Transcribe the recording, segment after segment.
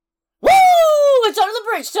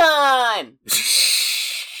Bridge time!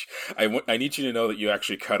 I need you to know that you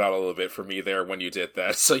actually cut out a little bit for me there when you did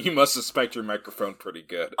that, so you must suspect your microphone pretty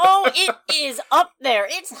good. Oh, it is up there.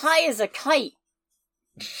 It's high as a kite.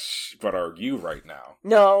 But are you right now?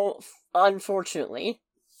 No, unfortunately.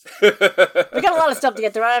 We got a lot of stuff to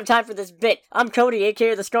get through. I don't have time for this bit. I'm Cody,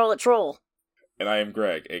 aka the Scarlet Troll. And I am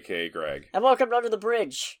Greg, aka Greg. And welcome to Under the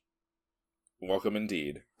Bridge. Welcome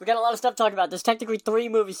indeed. We got a lot of stuff to talk about. There's technically 3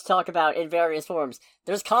 movies to talk about in various forms.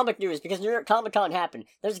 There's comic news, because New York Comic Con happened.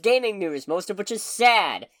 There's gaming news, most of which is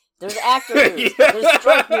sad. There's actor news. Yeah. There's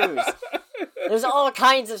strike news. There's all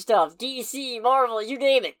kinds of stuff. DC, Marvel, you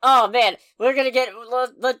name it. Oh, man. We're gonna get...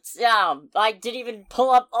 Let's... I didn't even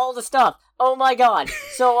pull up all the stuff. Oh, my God.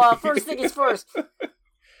 So, first thing is first.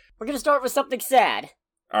 We're gonna start with something sad.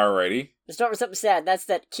 Alrighty. Let's start with something sad. That's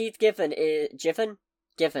that Keith Giffen is...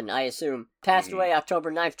 Giffen, I assume, passed away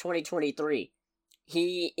October 9th, 2023.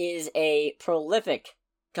 He is a prolific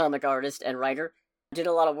comic artist and writer. Did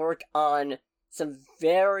a lot of work on some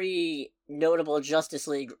very notable Justice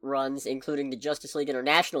League runs, including the Justice League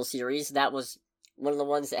International series. That was one of the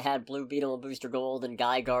ones that had Blue Beetle and Booster Gold and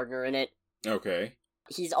Guy Gardner in it. Okay.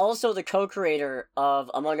 He's also the co-creator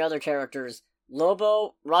of, among other characters,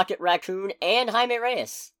 Lobo, Rocket Raccoon, and Jaime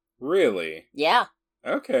Reyes. Really? Yeah.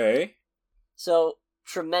 Okay. So...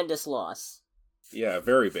 tremendous loss. Yeah,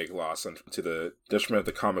 very big loss to the detriment of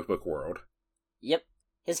the comic book world. Yep.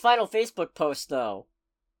 His final Facebook post, though,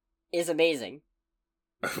 is amazing.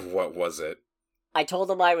 What was it? I told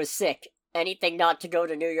him I was sick. Anything not to go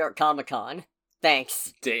to New York Comic Con.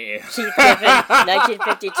 Thanks. Damn. Keith Giffen,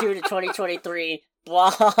 1952 to 2023.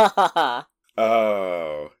 Blah.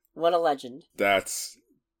 Oh. What a legend. That's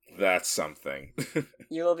something.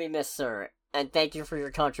 You will be missed, sir, and thank you for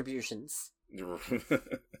your contributions.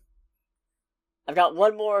 I've got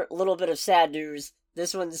one more little bit of sad news.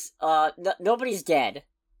 This one's, nobody's dead.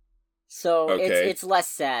 So, okay. it's less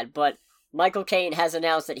sad, but Michael Caine has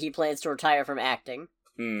announced that he plans to retire from acting.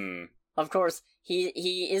 Of course,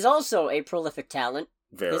 he is also a prolific talent.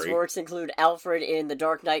 Very. His works include Alfred in the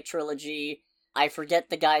Dark Knight trilogy. I forget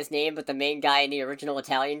the guy's name, but the main guy in the original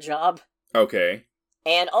Italian Job. Okay.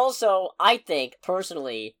 And also, I think,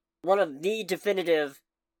 personally, one of the definitive,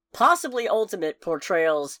 possibly ultimate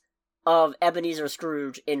portrayals of Ebenezer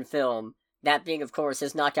Scrooge in film. That being, of course,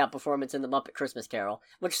 his knockout performance in The Muppet Christmas Carol.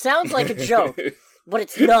 Which sounds like a joke, but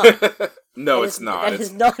it's not. No, it's not. That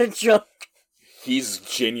is not a joke. He's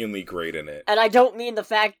genuinely great in it. And I don't mean the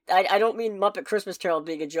fact... I don't mean Muppet Christmas Carol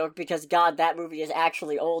being a joke, because, God, that movie is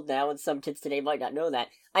actually old now, and some kids today might not know that.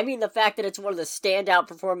 I mean the fact that it's one of the standout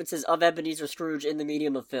performances of Ebenezer Scrooge in the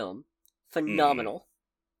medium of film. Phenomenal.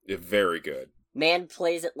 Very good. Man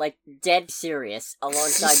plays it like dead serious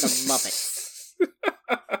alongside the Muppets.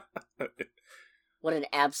 What an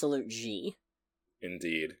absolute G.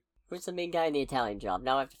 Indeed. Who's the main guy in the Italian Job?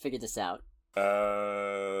 Now I have to figure this out.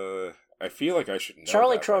 I feel like I should know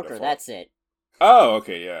Charlie that Croker, that's it. Oh,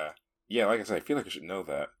 okay, yeah. Yeah, like I said, I feel like I should know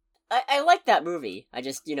that. I like that movie. I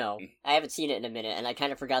just, I haven't seen it in a minute, and I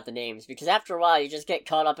kind of forgot the names, because after a while you just get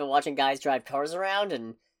caught up in watching guys drive cars around,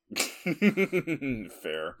 and...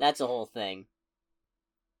 Fair. That's a whole thing.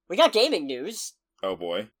 We got gaming news. Oh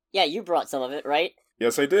boy. Yeah, you brought some of it, right?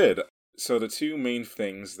 Yes, I did. So the two main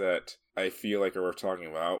things that I feel like are worth talking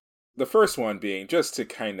about, the first one being just to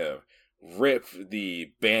kind of rip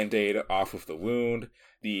the Band-Aid off of the wound,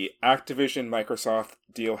 the Activision-Microsoft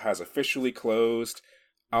deal has officially closed.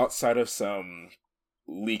 Outside of some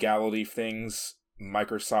legality things,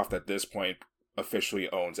 Microsoft at this point officially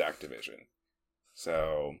owns Activision.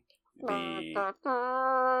 So,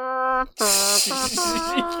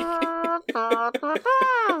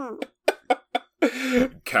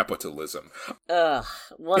 capitalism. Ugh,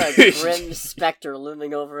 what a grim specter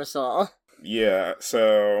looming over us all. Yeah,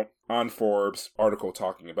 so on Forbes, article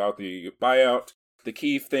talking about the buyout, the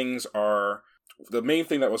key things are, the main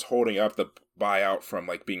thing that was holding up the buyout from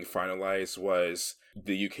being finalized was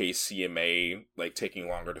the UK CMA taking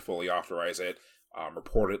longer to fully authorize it.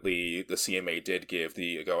 Reportedly, the CMA did give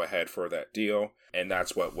the go-ahead for that deal, and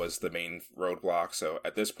that's what was the main roadblock. So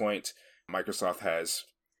at this point, Microsoft has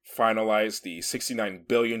finalized the $69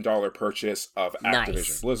 billion purchase of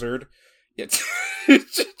Activision Blizzard.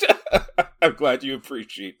 I'm glad you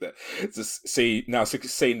appreciate that. Just say nice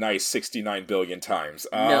 69 billion times.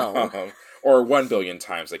 No. Or 1 billion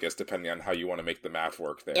times, I guess, depending on how you want to make the math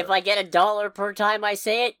work there. If I get $1 per time I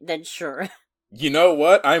say it, then sure. You know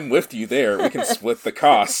what? I'm with you there. We can split the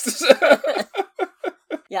costs.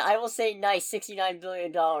 Yeah, I will say nice $69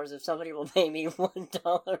 billion if somebody will pay me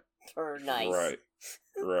 $1 per nice. Right.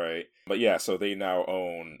 Right. But yeah, so they now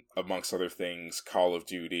own, amongst other things, Call of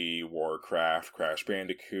Duty, Warcraft, Crash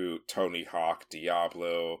Bandicoot, Tony Hawk,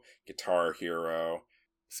 Diablo, Guitar Hero.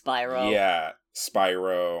 Spyro. Yeah,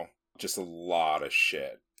 Spyro. Just a lot of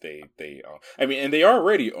shit they own. I mean, and they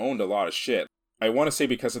already owned a lot of shit. I want to say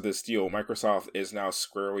because of this deal, Microsoft is now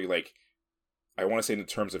squarely, like, I want to say in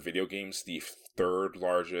terms of video games, the third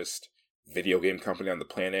largest video game company on the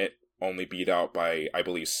planet, only beat out by, I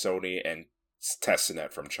believe, Sony and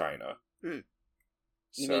Tencent from China. You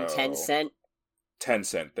mean Tencent?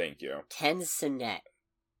 Tencent, thank you. Tencent.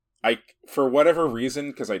 For whatever reason,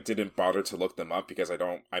 because I didn't bother to look them up because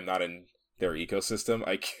I'm not in their ecosystem,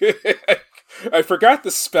 I forgot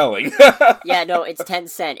the spelling. Yeah, no, it's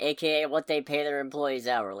Tencent, aka what they pay their employees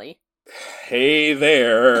hourly. Hey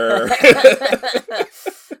there.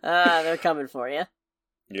 They're coming for you.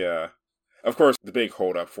 Yeah. Of course, the big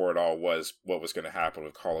holdup for it all was what was going to happen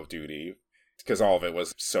with Call of Duty, because all of it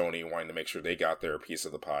was Sony wanting to make sure they got their piece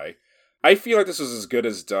of the pie. I feel like this was as good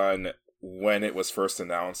as done when it was first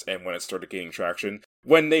announced and when it started gaining traction.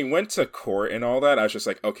 When they went to court and all that, I was just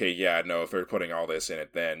like, okay, yeah, no, if they're putting all this in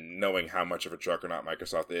it, then knowing how much of a juggernaut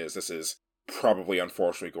Microsoft is, this is probably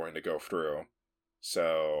unfortunately going to go through.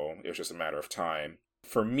 So it was just a matter of time.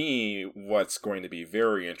 For me, what's going to be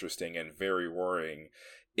very interesting and very worrying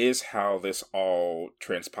is how this all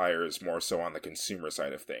transpires more so on the consumer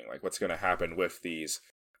side of thing. Like, what's going to happen with these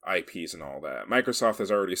IPs and all that. Microsoft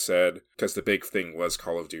has already said, because the big thing was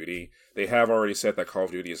Call of Duty, they have already said that Call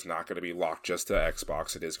of Duty is not going to be locked just to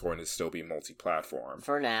Xbox. It is going to still be multi-platform.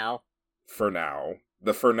 For now. For now.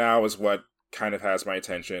 The for now is what kind of has my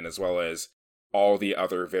attention, as well as all the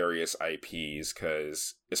other various IPs,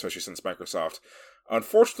 because, especially since Microsoft,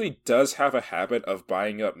 unfortunately does have a habit of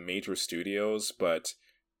buying up major studios, but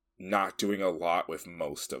not doing a lot with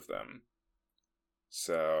most of them.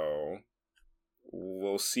 So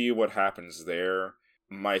we'll see what happens there.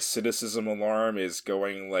 My cynicism alarm is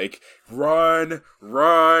going like, run,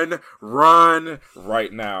 run, run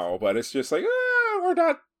right now. But it's just like, we're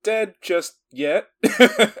not dead just yet.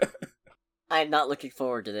 I'm not looking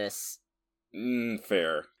forward to this.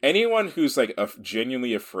 Fair. Anyone who's like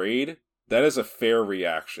genuinely afraid, that is a fair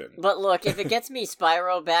reaction. But look, if it gets me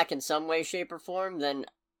Spyro back in some way, shape, or form, then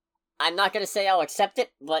I'm not going to say I'll accept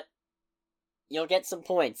it, but you'll get some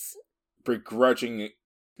points. Begrudging,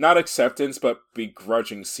 not acceptance, but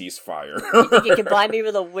begrudging ceasefire. You think you can buy me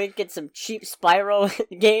with a wink at some cheap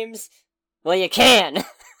Spyro games? Well, you can.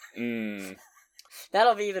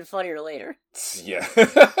 That'll be even funnier later. Yeah.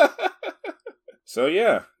 So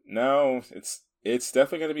yeah, now it's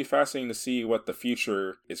definitely going to be fascinating to see what the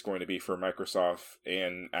future is going to be for Microsoft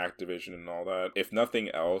and Activision and all that. If nothing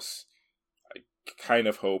else, I kind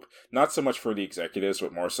of hope, not so much for the executives,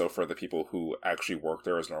 but more so for the people who actually work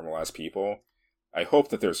there as normal-ass people. I hope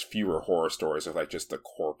that there's fewer horror stories of like just the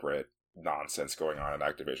corporate nonsense going on at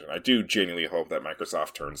Activision. I do genuinely hope that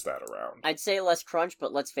Microsoft turns that around. I'd say less crunch,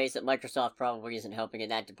 but let's face it, Microsoft probably isn't helping in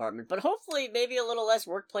that department. But hopefully, maybe a little less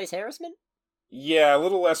workplace harassment? Yeah, a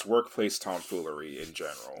little less workplace tomfoolery in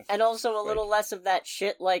general. And also a little less of that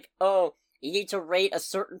shit like, oh, you need to rate a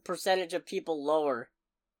certain percentage of people lower.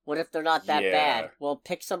 What if they're not that bad? Well,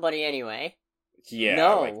 pick somebody anyway. Yeah,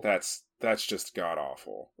 no. Like that's just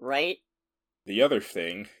god-awful. Right? The other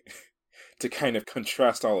thing, to kind of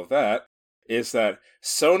contrast all of that, is that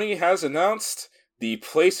Sony has announced the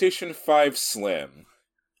PlayStation 5 Slim.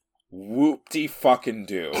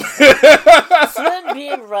 Whoop-de-fucking-do. Slim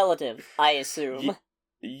being relative, I assume.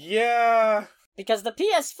 Yeah. Because the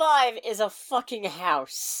PS5 is a fucking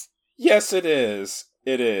house. Yes, it is.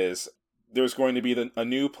 It is. There's going to be a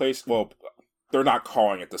new place. Well, they're not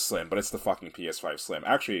calling it the Slim, but it's the fucking PS5 Slim.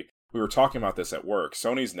 Actually, we were talking about this at work.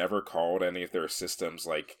 Sony's never called any of their systems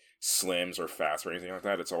like Slims or Fats or anything like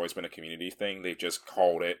that. It's always been a community thing. They've just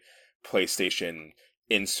called it PlayStation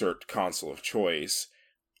Insert Console of Choice.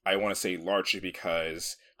 I want to say largely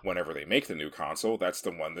because whenever they make the new console, that's the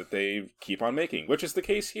one that they keep on making, which is the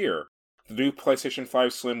case here. The new PlayStation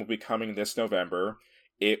 5 Slim will be coming this November.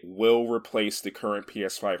 It will replace the current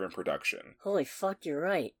PS5 in production. Holy fuck, you're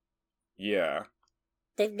right. Yeah.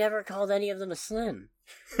 They've never called any of them a Slim.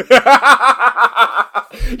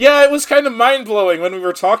 Yeah, it was kind of mind-blowing when we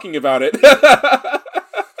were talking about it.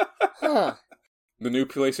 Huh. The new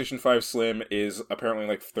PlayStation 5 Slim is apparently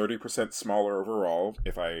like 30% smaller overall,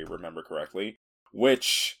 if I remember correctly,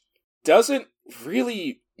 which doesn't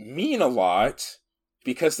really mean a lot,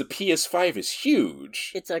 because the PS5 is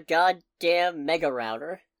huge. It's a goddamn mega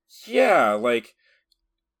router. Yeah, like,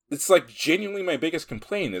 it's like genuinely my biggest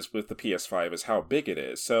complaint is with the PS5 is how big it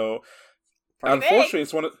is. So, Pretty unfortunately, big.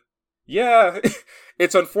 it's one of... Yeah,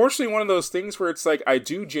 it's unfortunately one of those things where it's like, I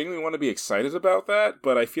do genuinely want to be excited about that,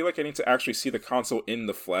 but I feel like I need to actually see the console in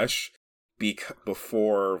the flesh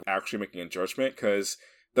before actually making a judgment, because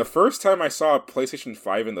the first time I saw a PlayStation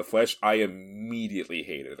 5 in the flesh, I immediately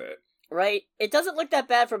hated it. Right? It doesn't look that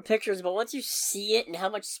bad from pictures, but once you see it and how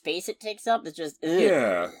much space it takes up, it's just, ugh.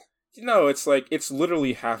 Yeah. No, it's like, it's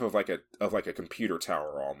literally half of like a computer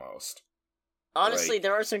tower almost. Honestly, like,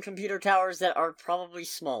 there are some computer towers that are probably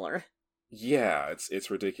smaller. Yeah, it's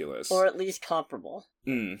ridiculous. Or at least comparable.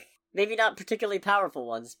 Maybe not particularly powerful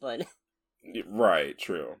ones, but... Right,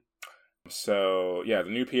 true. So, yeah, the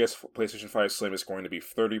new PlayStation 5 Slim is going to be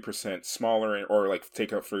 30% smaller, or like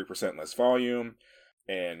take up 30% less volume,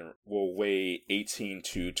 and will weigh 18 and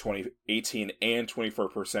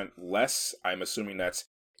 24% less. I'm assuming that's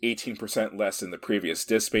 18% less in the previous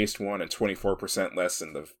disc-based one and 24% less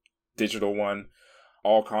in the digital one.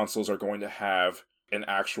 All consoles are going to have an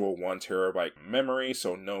actual 1 terabyte memory,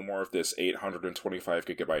 so no more of this 825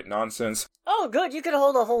 gigabyte nonsense. Oh, good, you could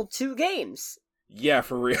hold a whole 2 games. Yeah,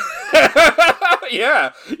 for real.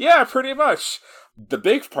 yeah, pretty much. The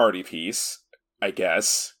big party piece, I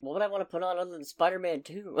guess. What would I want to put on other than Spider-Man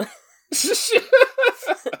 2?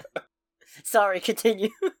 Sorry, continue.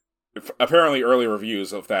 Apparently early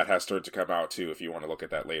reviews of that has started to come out too, if you want to look at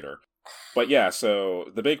that later. But yeah, so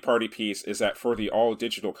the big party piece is that for the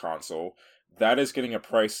all-digital console, that is getting a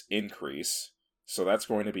price increase. So that's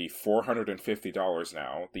going to be $450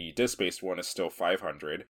 now. The disc-based one is still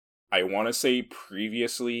 $500. I want to say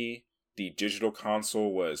previously the digital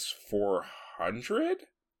console was $400?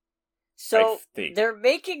 So they're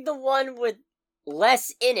making the one with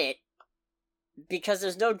less in it because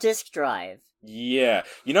there's no disk drive. Yeah.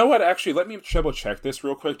 You know what? Actually, let me double check this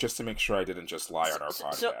real quick just to make sure I didn't just lie on our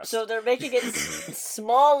podcast. So they're making it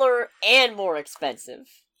smaller and more expensive.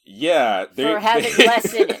 Yeah. For having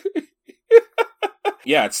less in it.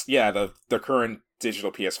 The current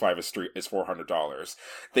digital PS5 is $400.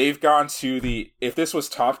 They've gone to if this was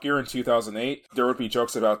Top Gear in 2008, there would be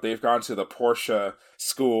jokes about they've gone to the Porsche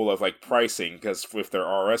school of like pricing, because with their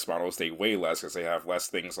RS models they weigh less because they have less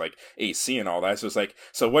things like AC and all that. So it's like,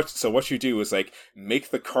 so what you do is like make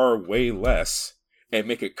the car weigh less and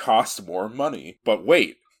make it cost more money. But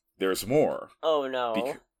wait, there's more. Oh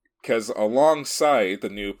no. Because alongside the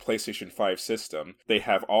new PlayStation 5 system, they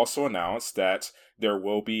have also announced that there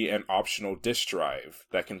will be an optional disk drive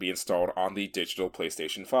that can be installed on the digital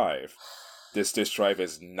PlayStation 5. This disk drive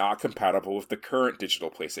is not compatible with the current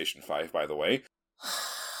digital PlayStation 5, by the way.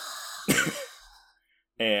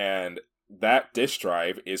 And that disk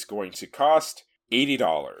drive is going to cost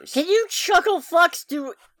 $80. Can you chuckle fucks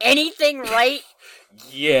do anything right?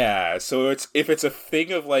 Yeah, so if it's a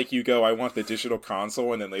thing of like you go, I want the digital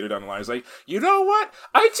console, and then later down the line it's like, you know what?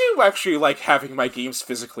 I do actually like having my games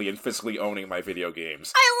physically and physically owning my video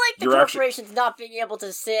games. I like the corporations not being able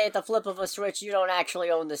to say at the flip of a switch, you don't actually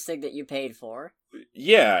own this thing that you paid for.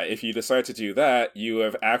 Yeah, if you decide to do that, you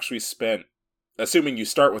have actually spent, assuming you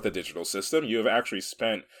start with a digital system, you have actually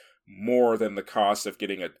spent more than the cost of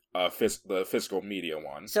getting the physical media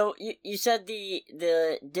one. So you said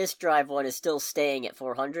the disk drive one is still staying at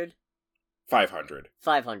 400? 500.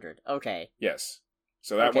 500. Okay. Yes.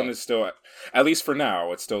 So that one is still at least for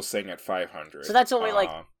now, it's still staying at 500. So that's only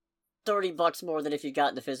like $30 more than if you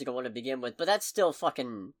got the physical one to begin with, but that's still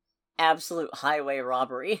fucking absolute highway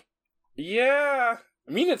robbery. Yeah.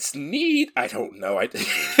 I mean, it's neat. I don't know.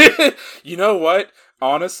 You know what?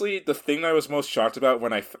 Honestly, the thing I was most shocked about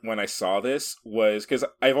when I saw this was, because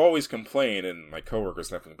I've always complained, and my coworkers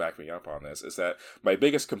definitely back me up on this, is that my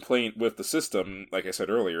biggest complaint with the system, like I said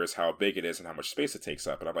earlier, is how big it is and how much space it takes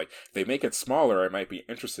up. And I'm like, if they make it smaller, I might be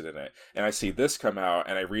interested in it. And I see this come out,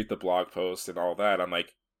 and I read the blog post and all that. I'm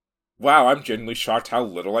like, wow, I'm genuinely shocked how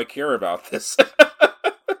little I care about this.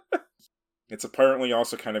 It's apparently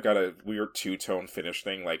also kind of got a weird two-tone finish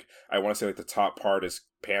thing. Like, I want to say like the top part is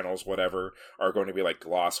panels, whatever, are going to be like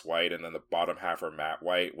gloss white, and then the bottom half are matte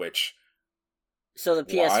white, which... So the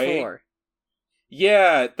PS4. Why?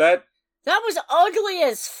 Yeah, that was ugly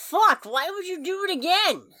as fuck! Why would you do it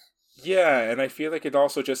again? Yeah, and I feel like it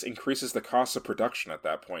also just increases the cost of production at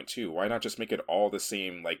that point, too. Why not just make it all the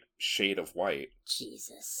same, like, shade of white?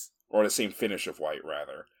 Jesus. Or the same finish of white,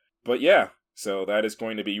 rather. But yeah. So that is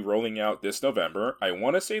going to be rolling out this November. I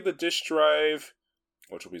want to say the disk drive,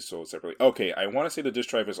 which will be sold separately. Okay, I want to say the disk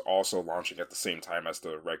drive is also launching at the same time as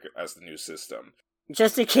the new system.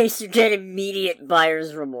 Just in case you get immediate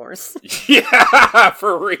buyer's remorse. Yeah,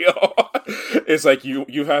 for real. It's like,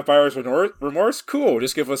 you have buyer's remorse? Cool,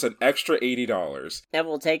 just give us an extra $80. And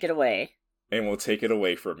we'll take it away. And we'll take it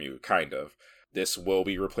away from you, kind of. this will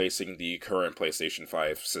be replacing the current PlayStation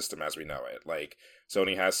 5 system as we know it. Like,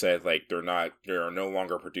 Sony has said, like, they're no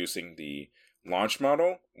longer producing the launch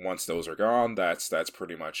model. Once those are gone, that's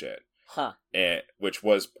pretty much it. Huh. And which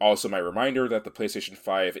was also my reminder that the PlayStation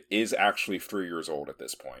 5 is actually 3 years old at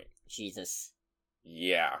this point. Jesus.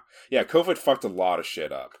 Yeah, COVID fucked a lot of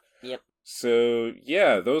shit up. Yep. So,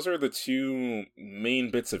 yeah, those are the two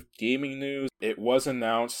main bits of gaming news. It was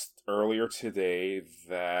announced earlier today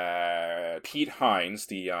that Pete Hines,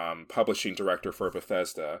 the publishing director for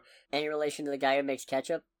Bethesda... Any relation to the guy who makes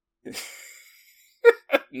ketchup?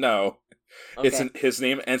 No. Okay. His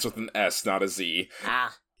name ends with an S, not a Z.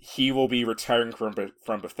 Ah. He will be retiring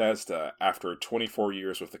from Bethesda after 24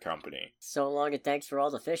 years with the company. So long and thanks for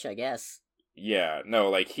all the fish, I guess. Yeah, no,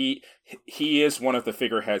 like, he is one of the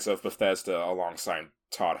figureheads of Bethesda alongside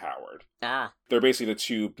Todd Howard. Ah. They're basically the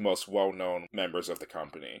two most well-known members of the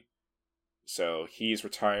company. So, he's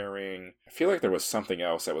retiring. I feel like there was something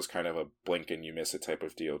else that was kind of a blink and you miss it type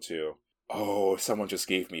of deal, too. Oh, someone just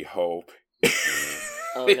gave me hope.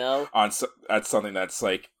 Oh, no? That's something that's,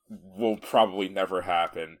 like, will probably never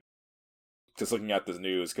happen. Just looking at the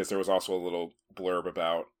news, because there was also a little blurb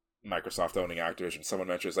about Microsoft owning Activision. Someone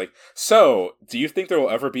mentions, like, so, do you think there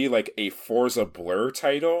will ever be, like, a Forza Blur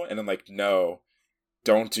title? And I'm like, no,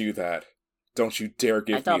 don't do that. Don't you dare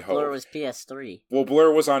give me hope. I thought Blur was PS3. Well,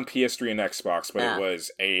 Blur was on PS3 and Xbox, but it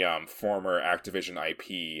was a former Activision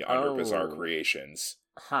IP under Bizarre Creations.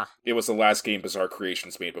 Huh. It was the last game Bizarre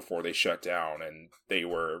Creations made before they shut down, and they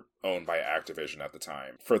were owned by Activision at the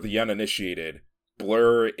time. For the uninitiated,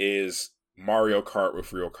 Blur is Mario Kart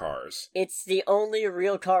with real cars. It's the only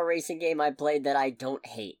real car racing game I played that I don't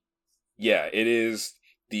hate. Yeah, it is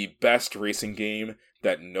the best racing game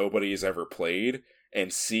that nobody has ever played,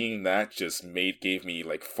 and seeing that just gave me,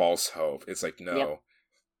 like, false hope. It's like, no,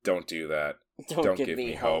 Don't do that. Don't give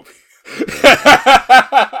me hope.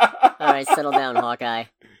 Alright, settle down, Hawkeye.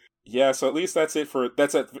 Yeah, so at least that's at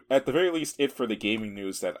the very least it for the gaming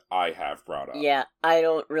news that I have brought up. Yeah, I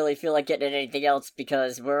don't really feel like getting anything else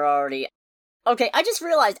because we're already... Okay, I just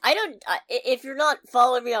realized, if you're not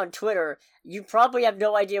following me on Twitter, you probably have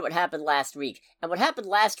no idea what happened last week. And what happened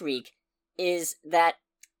last week is that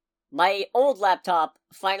my old laptop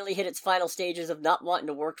finally hit its final stages of not wanting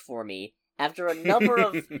to work for me after a number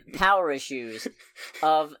of power issues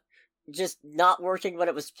of just not working when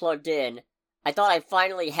it was plugged in. I thought I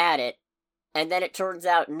finally had it, and then it turns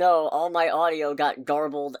out, no, all my audio got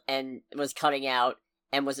garbled and was cutting out,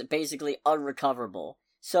 and was basically unrecoverable.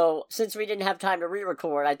 So, since we didn't have time to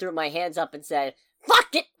re-record, I threw my hands up and said,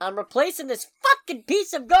 fuck it! I'm replacing this fucking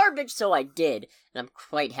piece of garbage! So I did, and I'm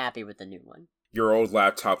quite happy with the new one. Your old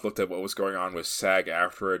laptop looked at what was going on with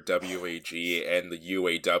SAG-AFTRA, WAG, and the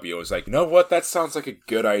UAW and was like, you know what, that sounds like a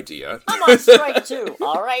good idea. I'm on strike too,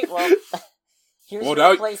 alright, well, here's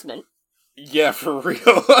your replacement. Yeah, for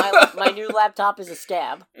real. my new laptop is a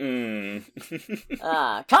scab. Comic-Con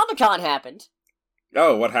happened.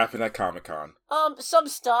 Oh, what happened at Comic-Con? Some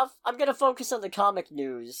stuff. I'm gonna focus on the comic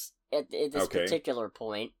news at this particular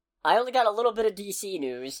point. I only got a little bit of DC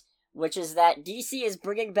news, which is that DC is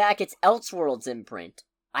bringing back its Elseworlds imprint.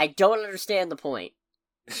 I don't understand the point.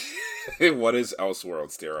 What is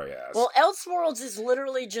Elseworlds, dare I ask? Well, Elseworlds is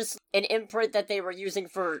literally just an imprint that they were using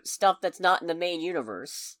for stuff that's not in the main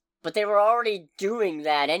universe. But they were already doing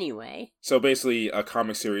that anyway. So basically, a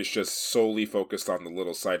comic series just solely focused on the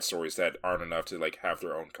little side stories that aren't enough to, like, have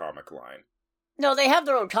their own comic line. No, they have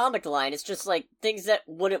their own comic line. It's just, like, things that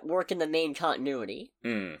wouldn't work in the main continuity.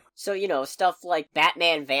 So, you know, stuff like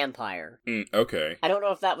Batman Vampire. Okay. I don't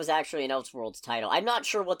know if that was actually an Elseworlds title. I'm not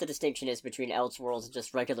sure what the distinction is between Elseworlds and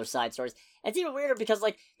just regular side stories. It's even weirder because,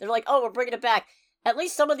 like, they're like, oh, we're bringing it back. At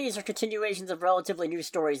least some of these are continuations of relatively new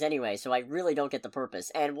stories anyway, so I really don't get the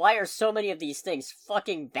purpose. And why are so many of these things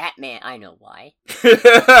fucking Batman? I know why.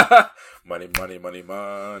 Money, money, money,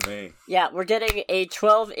 money. Yeah, we're getting a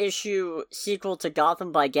 12-issue sequel to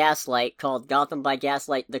Gotham by Gaslight called Gotham by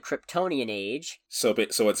Gaslight: The Kryptonian Age. So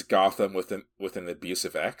it's Gotham with an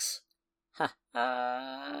abusive ex?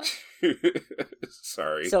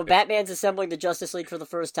 Sorry. So Batman's assembling the Justice League for the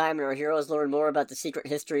first time, and our heroes learn more about the secret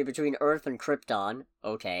history between Earth and Krypton.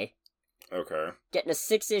 Okay. Getting a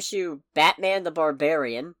 6-issue Batman the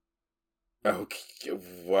Barbarian. Okay.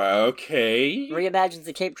 Well, okay. Reimagines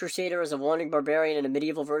the Caped Crusader as a wandering barbarian in a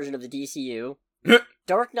medieval version of the DCU.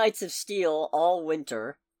 Dark Knights of Steel All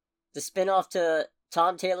Winter. The spin-off to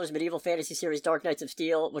Tom Taylor's medieval fantasy series Dark Knights of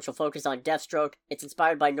Steel, which will focus on Deathstroke. It's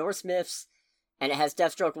inspired by Norse myths And it has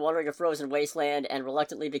Deathstroke wandering a frozen wasteland and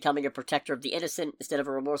reluctantly becoming a protector of the innocent instead of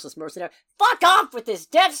a remorseless mercenary. Fuck off with this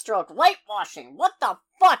Deathstroke whitewashing! What the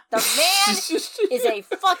fuck? The man is a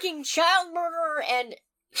fucking child murderer and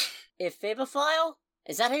ephibophile?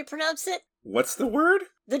 Is that how you pronounce it? What's the word?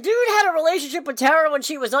 The dude had a relationship with Tara when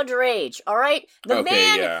she was underage, alright? The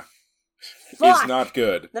man... yeah. Fuck! Is not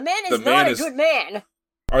good. The man is not a good man.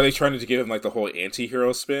 Are they trying to give him, like, the whole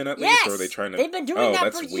anti-hero spin, at least? Or are they trying to... They've been doing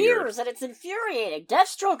that for years, and it's infuriating.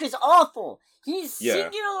 Deathstroke is awful. He's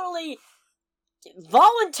singularly,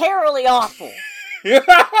 voluntarily awful. And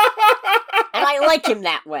I like him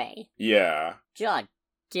that way. Yeah. God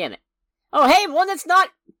damn it. Oh, hey, one that's not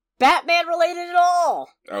Batman-related at all.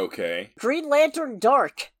 Okay. Green Lantern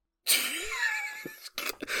Dark.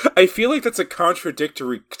 I feel like that's a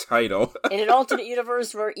contradictory title. In an alternate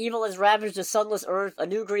universe where evil has ravaged a sunless Earth, a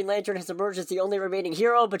new Green Lantern has emerged as the only remaining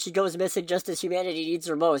hero, but she goes missing just as humanity needs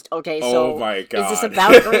her most. Okay, so oh my God. Is this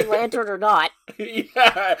about Green Lantern or not?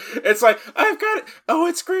 Yeah, it's like, I've got it. Oh,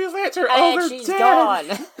 it's Green Lantern. And she's gone.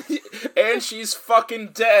 And she's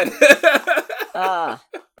fucking dead.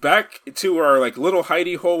 Back to our, like, little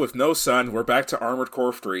hidey hole with no sun. We're back to Armored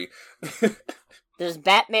Core 3. There's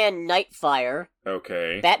Batman Nightfire.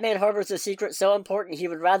 Okay. Batman harbors a secret so important he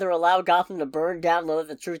would rather allow Gotham to burn down than let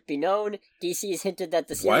the truth be known. DC has hinted that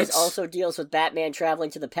the series also deals with Batman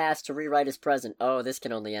traveling to the past to rewrite his present. Oh, this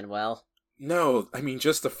can only end well. No, I mean,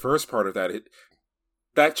 just the first part of that,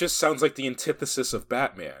 that just sounds like the antithesis of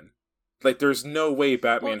Batman. Like, there's no way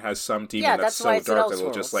Batman has some demon that's so dark that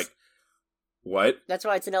it'll just, like... What? That's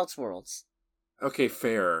why it's in Elseworlds. Okay,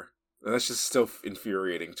 fair. That's just still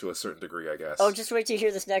infuriating to a certain degree, I guess. Oh, just wait till you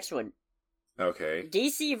hear this next one. Okay.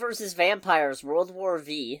 DC versus Vampires, World War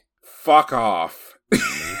V. Fuck off.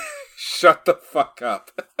 Shut the fuck up.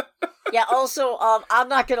 Yeah, also, I'm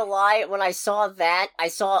not gonna lie, when I saw that,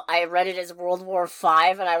 I read it as World War V,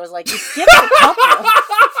 and I was like, you skipped a couple.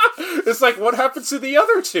 It's like, what happens to the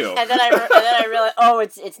other two? And then I realized, oh,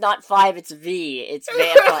 it's not 5, it's V. It's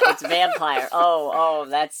vampire. Oh,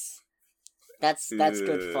 that's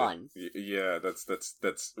good fun. Yeah, that's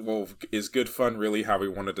well, is good fun really how we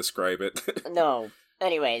want to describe it? No.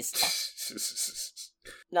 Anyways.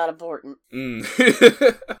 Not important.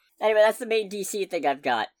 Anyway, that's the main DC thing I've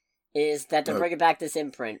got, is that they're bringing back this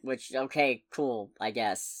imprint, which, okay, cool, I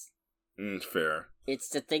guess. Fair. It's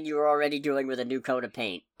the thing you were already doing with a new coat of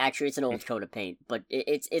paint. Actually, it's an old coat of paint, but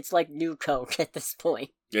it's like new Coke at this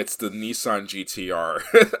point. It's the Nissan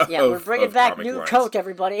GTR. Yeah, we're bringing back new lines. Coke,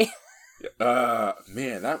 everybody.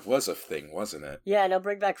 Man, that was a thing, wasn't it? Yeah, now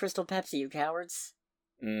bring back Crystal Pepsi, you cowards.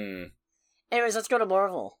 Anyways, let's go to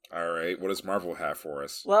Marvel. Alright, what does Marvel have for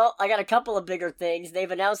us? Well, I got a couple of bigger things.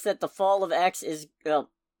 They've announced that the Fall of X is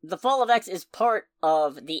part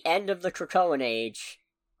of the end of the Krakoan Age,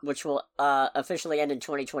 which will officially end in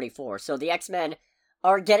 2024. So the X-Men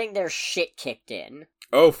are getting their shit kicked in.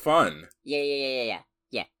 Oh, fun. Yeah.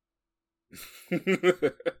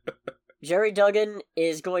 Jerry Duggan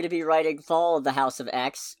is going to be writing Fall of the House of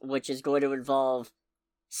X, which is going to involve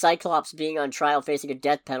Cyclops being on trial facing a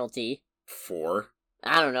death penalty. For?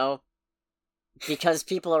 I don't know. Because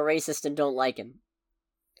people are racist and don't like him.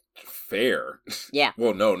 Fair. Yeah.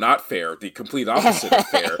 Well, no, not fair. The complete opposite of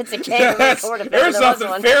fair. It's a kangaroo court of There's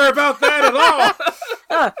nothing fair about that at all.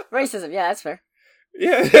 Oh, racism. Yeah, that's fair.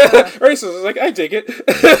 Yeah, racism. Like, I dig it.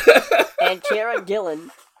 And Kieran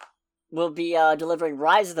Gillen will be delivering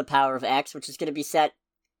Rise of the Power of X, which is going to be set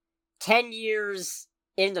 10 years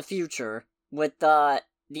in the future, with the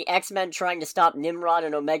X-Men trying to stop Nimrod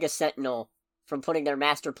and Omega Sentinel from putting their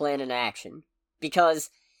master plan into action. Because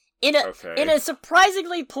in a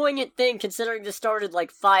surprisingly poignant thing, considering this started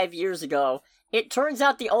like 5 years ago, it turns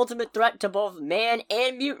out the ultimate threat to both man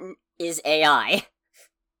and mutant is AI.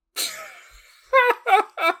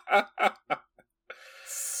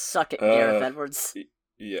 Suck it, Gareth Edwards.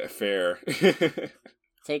 Yeah, fair.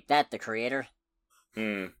 Take that, the creator.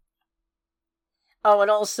 Oh,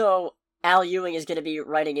 and also, Al Ewing is going to be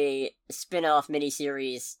writing a spin-off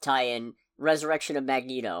miniseries tie-in, Resurrection of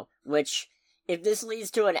Magneto, which, if this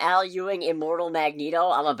leads to an Al Ewing Immortal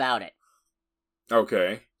Magneto, I'm about it.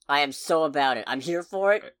 Okay. I am so about it. I'm here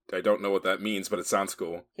for it. I don't know what that means, but it sounds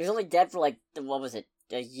cool. He was only dead for like, what was it,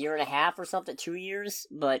 a year and a half or something, 2 years?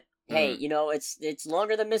 But, hey, you know, it's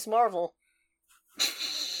longer than Miss Marvel.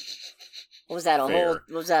 What was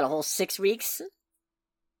that, a whole 6 weeks?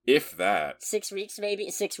 If that. 6 weeks, maybe?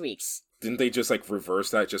 6 weeks. Didn't they just, like,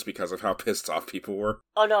 reverse that just because of how pissed off people were?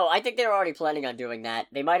 Oh, no, I think they were already planning on doing that.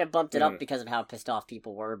 They might have bumped it up because of how pissed off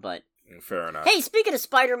people were, but... Fair enough. Hey, speaking of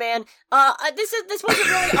Spider-Man, this wasn't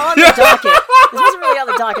really on the docket. This wasn't really on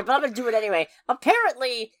the docket, but I'm gonna do it anyway.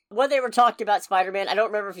 Apparently, when they were talking about Spider-Man, I don't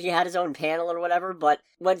remember if he had his own panel or whatever, but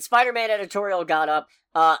when Spider-Man editorial got up,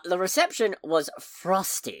 the reception was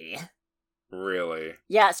frosty. Really?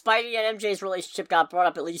 Yeah, Spidey and MJ's relationship got brought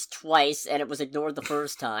up at least twice, and it was ignored the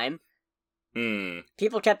first time.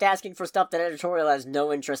 People kept asking for stuff that editorial has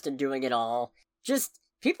no interest in doing at all. Just,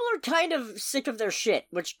 people are kind of sick of their shit,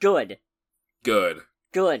 which good. Good.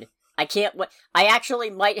 I can't wait. I actually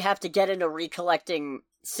might have to get into recollecting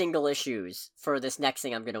single issues for this next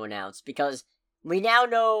thing I'm going to announce, because we now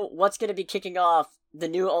know what's going to be kicking off the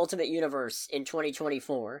new Ultimate Universe in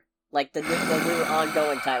 2024. Like, the new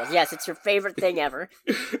ongoing titles. Yes, it's your favorite thing ever.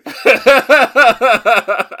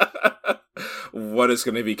 What is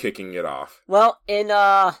going to be kicking it off? Well, in,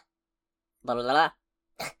 okay,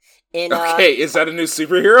 is that a new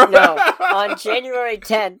superhero? No. On January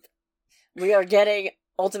 10th, we are getting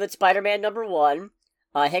Ultimate Spider-Man #1.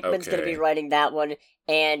 Hickman's going to be writing that one,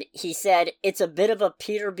 and he said it's a bit of a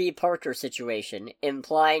Peter B. Parker situation,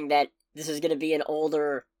 implying that this is going to be an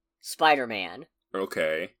older Spider-Man.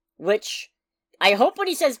 Okay. Which, I hope when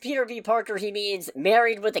he says Peter B. Parker, he means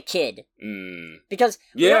married with a kid. Because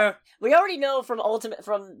we already know from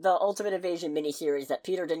the Ultimate Invasion miniseries that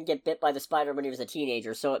Peter didn't get bit by the spider when he was a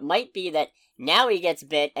teenager, so it might be that now he gets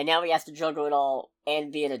bit, and now he has to juggle it all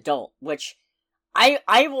and be an adult, which I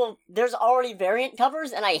will, there's already variant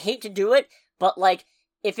covers, and I hate to do it, but like,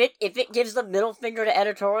 if it gives the middle finger to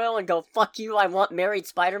editorial and go, fuck you, I want married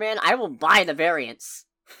Spider-Man, I will buy the variants.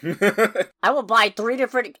 I will buy 3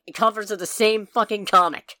 different covers of the same fucking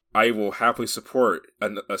comic. I will happily support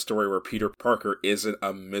a story where Peter Parker isn't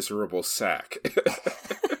a miserable sack.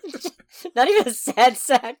 Not even a sad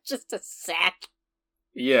sack, just a sack.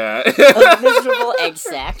 Yeah. A miserable egg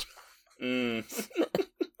sack.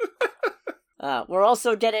 We're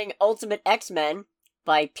also getting Ultimate X-Men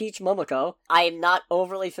by Peach Momoko. I am not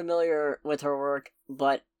overly familiar with her work,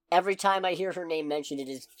 but every time I hear her name mentioned, it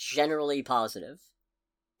is generally positive.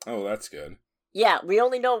 Oh, that's good. Yeah, we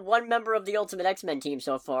only know one member of the Ultimate X-Men team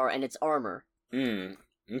so far, and it's Armor.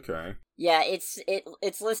 Okay. Yeah, it's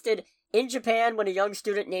listed, in Japan, when a young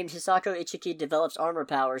student named Hisako Ichiki develops armor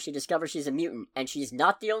power, she discovers she's a mutant, and she's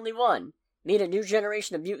not the only one. Meet a new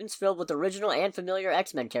generation of mutants filled with original and familiar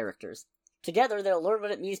X-Men characters. Together, they'll learn what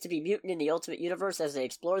it means to be mutant in the Ultimate Universe as they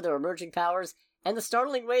explore their emerging powers, and the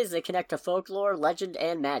startling ways they connect to folklore, legend,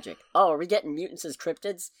 and magic. Oh, are we getting mutants as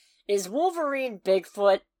cryptids? Is Wolverine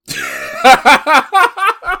Bigfoot?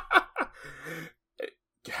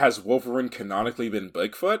 Has Wolverine canonically been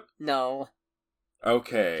Bigfoot? No.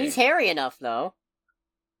 Okay. He's hairy enough, though.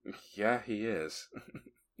 Yeah, he is.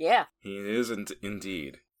 Yeah. He is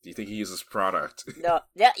indeed. Do you think he uses product? No.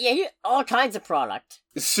 Yeah, all kinds of product.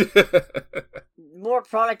 More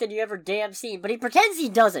product than you ever damn seen, but he pretends he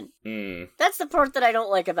doesn't. That's the part that I don't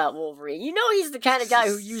like about Wolverine. You know he's the kind of guy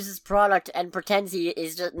who uses product and pretends he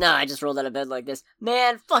is just, nah, I just rolled out of bed like this.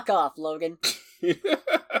 Man, fuck off, Logan.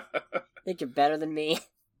 Think you're better than me?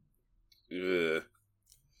 Ugh.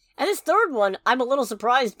 And this third one, I'm a little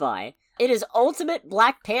surprised by. It is Ultimate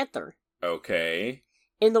Black Panther. Okay.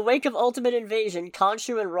 In the wake of Ultimate Invasion,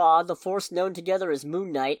 Khonshu and Ra, the force known together as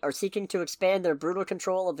Moon Knight, are seeking to expand their brutal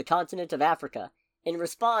control of the continent of Africa. In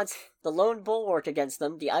response, the lone bulwark against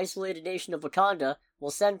them, the isolated nation of Wakanda,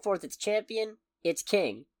 will send forth its champion, its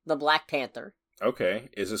king, the Black Panther. Okay.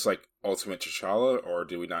 Is this like Ultimate T'Challa, or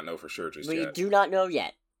do we not know for sure just yet? We do not know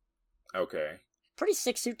yet. Okay. Pretty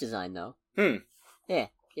sick suit design, though. Yeah.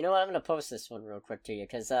 You know what? I'm gonna post this one real quick to you,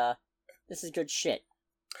 because, this is good shit.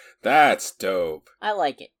 That's dope. I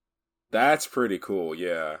like it. That's pretty cool,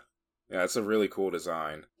 yeah. Yeah, it's a really cool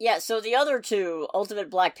design. Yeah, so the other two, Ultimate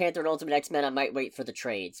Black Panther and Ultimate X-Men, I might wait for the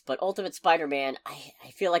trades. But Ultimate Spider-Man,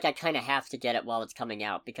 I feel like I kind of have to get it while it's coming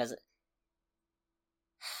out, because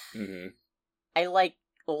I like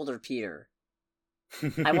older Peter.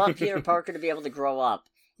 I want Peter Parker to be able to grow up.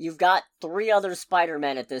 You've got 3 other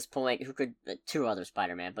Spider-Men at this point who could... 2 other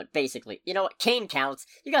Spider-Man, but basically... You know what? Kane counts.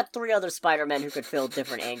 You got 3 other Spider-Men who could fill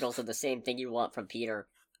different angles of the same thing you want from Peter.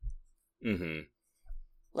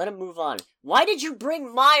 Let him move on. Why did you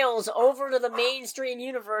bring Miles over to the mainstream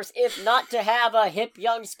universe if not to have a hip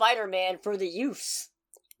young Spider-Man for the youths?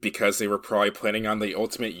 Because they were probably planning on the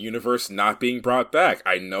Ultimate Universe not being brought back.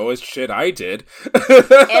 I know it's shit I did.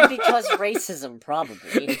 And because racism,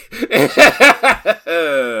 probably.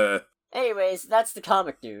 Anyways, that's the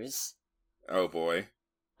comic news. Oh boy.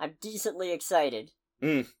 I'm decently excited.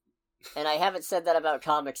 And I haven't said that about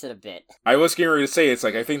comics in a bit. I was getting ready to say, it's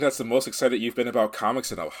like, I think that's the most excited you've been about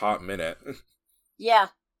comics in a hot minute. Yeah.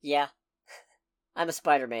 I'm a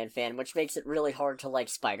Spider-Man fan, which makes it really hard to like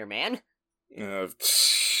Spider-Man.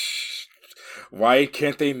 Why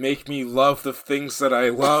can't they make me love the things that I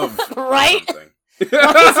love? Right? Why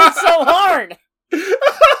is it so hard?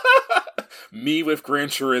 Me with Gran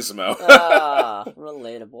Turismo.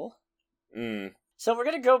 Relatable. Mm. So we're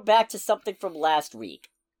gonna go back to something from last week.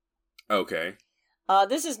 Okay.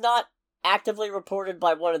 This is not actively reported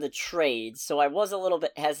by one of the trades, so I was a little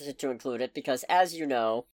bit hesitant to include it, because as you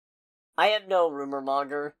know, I am no rumor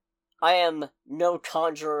monger. I am no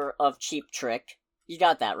conjurer of cheap trick. You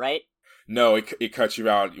got that, right? No, it cut you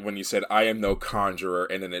out when you said, I am no conjurer,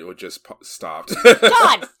 and then it would just stopped.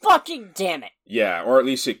 God fucking damn it! Yeah, or at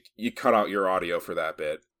least you cut out your audio for that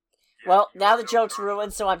bit. Well, now the joke's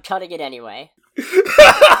ruined, so I'm cutting it anyway.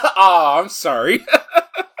 Aw, I'm sorry.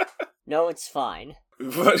 No, it's fine.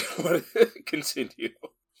 But continue.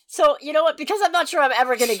 So, you know what? Because I'm not sure I'm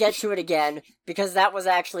ever gonna get to it again, because that was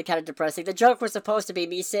actually kind of depressing. The joke was supposed to be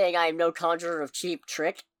me saying I am no conjurer of cheap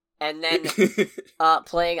trick, and then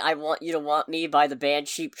playing I Want You to Want Me by the band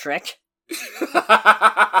Cheap Trick.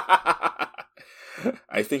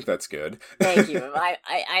 I think that's good. Thank you.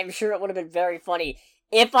 I'm sure it would have been very funny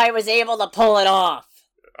if I was able to pull it off.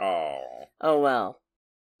 Oh well.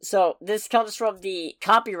 So, this comes from the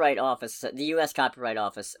Copyright Office, the U.S. Copyright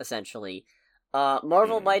Office, essentially.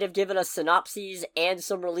 Marvel might have given us synopses and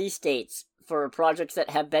some release dates for projects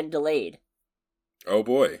that have been delayed. Oh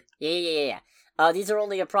boy. Yeah. These are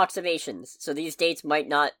only approximations, so these dates might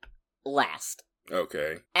not last.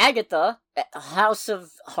 Okay. Agatha, House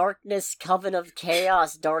of Harkness, Coven of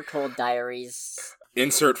Chaos, Darkhold Diaries.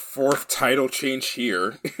 Insert fourth title change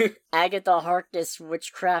here. Agatha Harkness,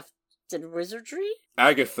 Witchcraft and Wizardry?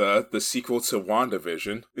 Agatha, the sequel to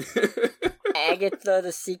WandaVision. Agatha,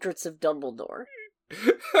 The Secrets of Dumbledore.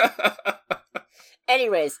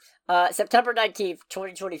 Anyways, September 19th,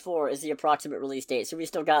 2024 is the approximate release date, so we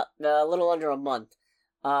still got a little under a month.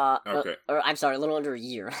 Okay. I'm sorry, a little under a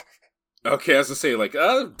year. Okay, I was gonna say, like,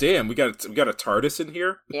 oh, damn, we got a TARDIS in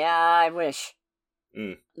here? Yeah, I wish.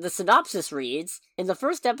 The synopsis reads, in the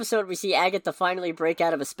first episode we see Agatha finally break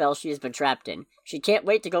out of a spell she has been trapped in. She can't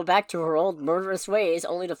wait to go back to her old murderous ways,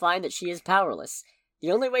 only to find that she is powerless.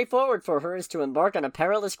 The only way forward for her is to embark on a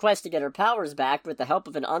perilous quest to get her powers back with the help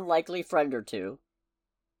of an unlikely friend or two.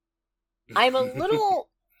 I'm a little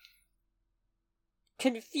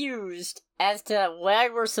confused as to why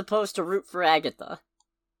we're supposed to root for Agatha.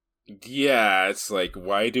 Yeah, it's like,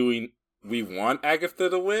 why do we want Agatha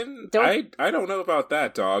to win? I don't know about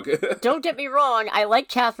that, dog. Don't get me wrong, I like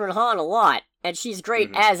Catherine Hahn a lot, and she's great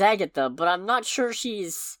as Agatha, but I'm not sure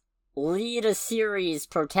she's lead-a-series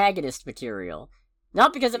protagonist material.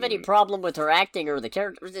 Not because of any problem with her acting or the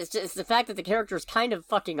character, it's the fact that the character is kind of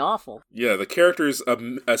fucking awful. Yeah, the character is a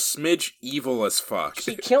smidge evil as fuck.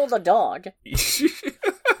 She killed a dog.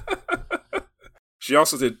 She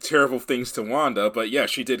also did terrible things to Wanda, but yeah,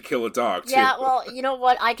 she did kill a dog, too. Yeah, well, you know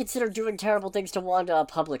what? I consider doing terrible things to Wanda a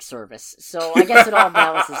public service, so I guess it all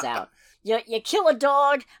balances out. You kill a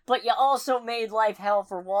dog, but you also made life hell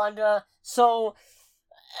for Wanda, so...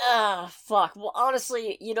 fuck. Well,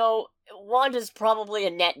 honestly, Wanda's probably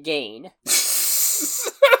a net gain.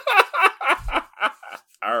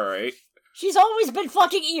 Alright. She's always been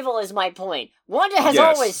fucking evil, is my point. Wanda has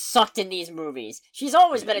always sucked in these movies. She's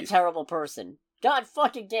always been a terrible person. God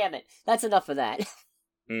fucking damn it. That's enough of that.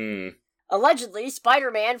 Allegedly,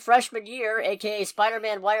 Spider-Man Freshman Year, aka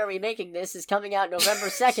Spider-Man Why Are We Making This, is coming out November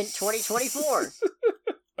 2nd, 2024.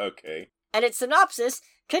 Okay. And its synopsis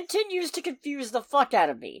continues to confuse the fuck out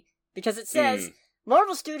of me. Because it says,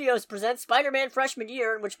 Marvel Studios presents Spider-Man Freshman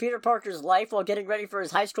Year, in which Peter Parker's life while getting ready for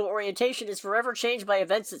his high school orientation is forever changed by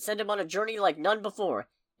events that send him on a journey like none before.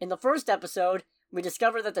 In the first episode, we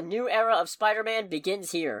discover that the new era of Spider-Man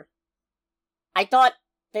begins here. I thought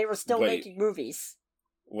they were still making movies.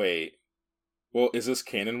 Wait. Well, is this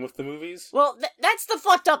canon with the movies? Well, that's the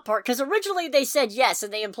fucked up part, because originally they said yes,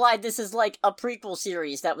 and they implied this is like a prequel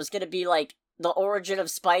series that was going to be like the origin of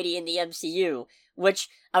Spidey in the MCU, which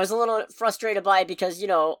I was a little frustrated by because,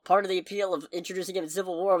 part of the appeal of introducing him in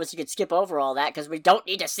Civil War was you could skip over all that, because we don't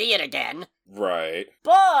need to see it again. Right.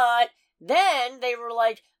 But then they were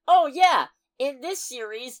like, oh yeah, in this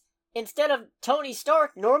series, instead of Tony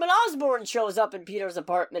Stark, Norman Osborn shows up in Peter's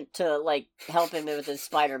apartment to, help him with his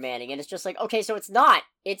Spider-Manning, and it's just like, okay, so it's not.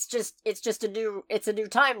 It's a new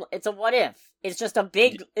time, it's a what if. It's just a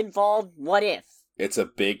big, involved what if. It's a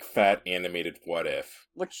big, fat, animated what if.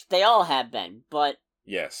 Which they all have been, but...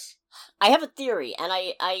 Yes. I have a theory, and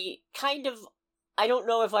I don't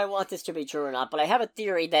know if I want this to be true or not, but I have a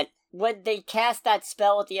theory that when they cast that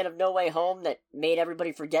spell at the end of No Way Home that made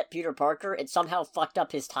everybody forget Peter Parker, it somehow fucked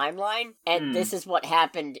up his timeline, and this is what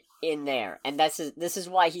happened in there. And this is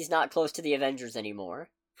why he's not close to the Avengers anymore.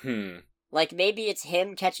 Like, maybe it's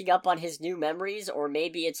him catching up on his new memories, or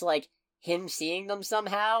maybe it's, like, him seeing them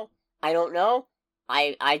somehow. I don't know.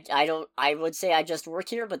 I would say I just work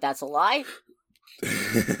here, but that's a lie.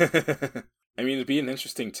 I mean, it'd be an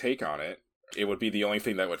interesting take on it. It would be the only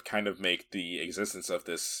thing that would kind of make the existence of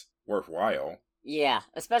this worthwhile. Yeah,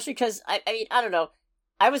 especially because, I mean, I don't know.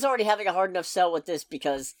 I was already having a hard enough sell with this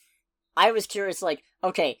because I was curious, like,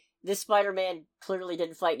 okay, this Spider-Man clearly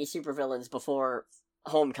didn't fight any supervillains before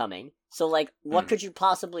Homecoming. So, like, what could you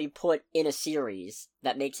possibly put in a series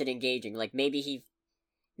that makes it engaging? Like, maybe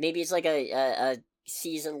it's like a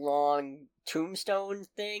season-long Tombstone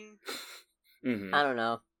thing? I don't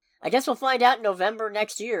know. I guess we'll find out in November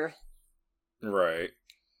next year. Right.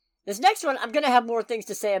 This next one, I'm gonna have more things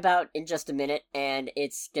to say about in just a minute, and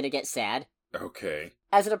it's gonna get sad. Okay.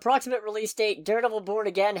 As an approximate release date, Daredevil Born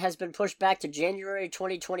Again has been pushed back to January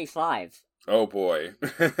 2025. Oh boy.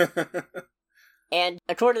 And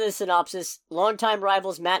according to the synopsis, longtime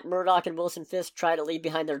rivals Matt Murdock and Wilson Fisk try to leave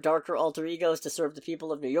behind their darker alter egos to serve the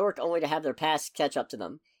people of New York, only to have their pasts catch up to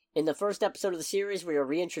them. In the first episode of the series, we are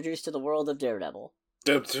reintroduced to the world of Daredevil.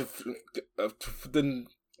 Then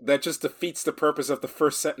that just defeats the purpose of the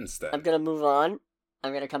first sentence, then. I'm gonna move on.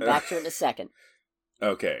 I'm gonna come back to it in a second.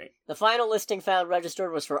 Okay. The final listing found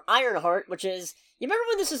registered was for Ironheart, which is... You remember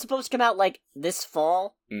when this was supposed to come out, like, this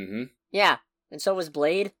fall? Yeah. And so was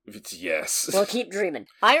Blade? Yes. Well, keep dreaming.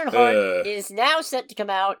 Ironheart is now set to come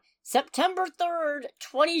out September 3rd,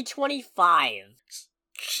 2025.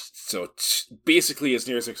 So, basically, it's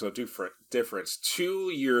near 6 difference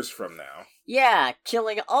 2 years from now. Yeah,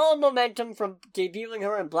 killing all momentum from debuting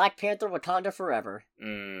her in Black Panther Wakanda Forever.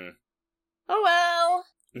 Oh well.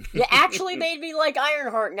 You actually made me like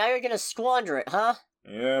Ironheart, now you're gonna squander it, huh?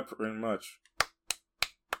 Yeah, pretty much.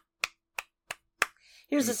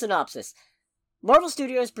 Here's the synopsis. Marvel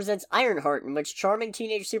Studios presents Ironheart, in which charming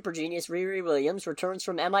teenage super genius Riri Williams returns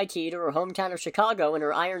from MIT to her hometown of Chicago in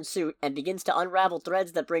her iron suit and begins to unravel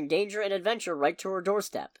threads that bring danger and adventure right to her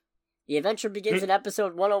doorstep. The adventure begins in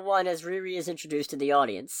episode 101 as Riri is introduced to the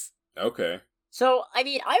audience. Okay. So, I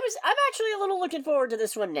mean, I'm actually a little looking forward to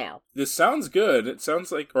this one now. This sounds good. It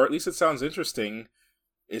sounds like, or at least it sounds interesting.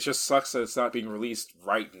 It just sucks that it's not being released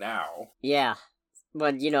right now. Yeah.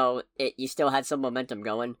 When, you know, you still had some momentum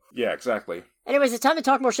going. Yeah, exactly. Anyways, it's time to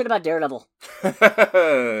talk more shit about Daredevil.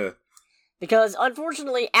 Because,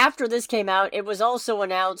 unfortunately, after this came out, it was also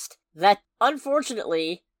announced that,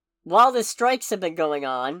 unfortunately, while the strikes have been going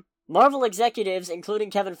on, Marvel executives, including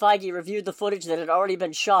Kevin Feige, reviewed the footage that had already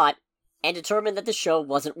been shot and determined that the show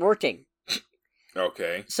wasn't working.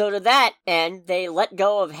 Okay. So to that end, they let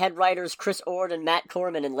go of head writers Chris Ord and Matt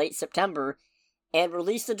Corman in late September and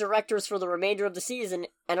released the directors for the remainder of the season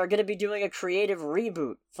and are going to be doing a creative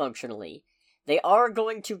reboot, functionally. They are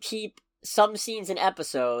going to keep some scenes and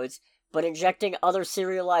episodes, but injecting other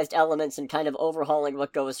serialized elements and kind of overhauling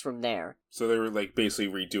what goes from there. So they were, like,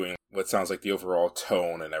 basically redoing what sounds like the overall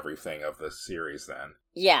tone and everything of the series, then.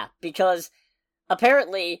 Yeah, because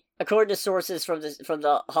apparently, according to sources from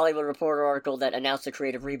the Hollywood Reporter article that announced the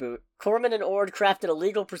creative reboot, Corman and Ord crafted a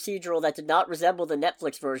legal procedural that did not resemble the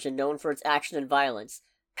Netflix version known for its action and violence.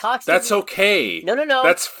 That's okay. No.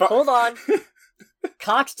 That's fine. Hold on.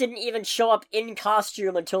 Cox didn't even show up in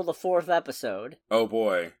costume until the 4th episode. Oh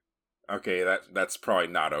boy. Okay, that's probably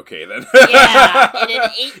not okay then. Yeah, in an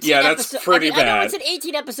 18 yeah, that's pretty bad. I know it's an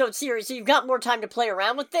 18-episode series, so you've got more time to play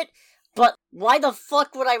around with it, but why the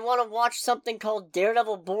fuck would I want to watch something called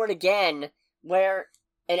Daredevil Born Again, where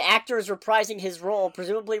an actor is reprising his role,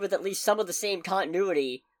 presumably with at least some of the same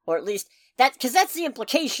continuity, or at least... because that's the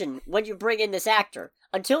implication when you bring in this actor.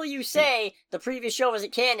 Until you say the previous show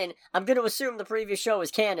isn't canon, I'm going to assume the previous show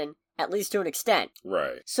is canon, at least to an extent.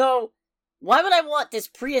 Right. So, why would I want this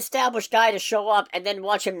pre-established guy to show up and then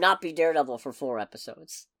watch him not be Daredevil for 4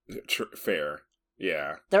 episodes? Fair.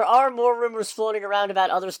 Yeah. There are more rumors floating around about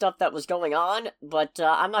other stuff that was going on, but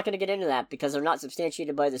I'm not going to get into that because they're not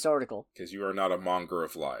substantiated by this article. Because you are not a monger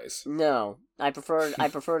of lies. No. I prefer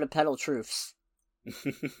to peddle truths.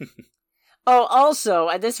 Oh, also,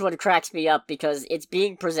 and this one cracks me up because it's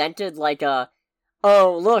being presented like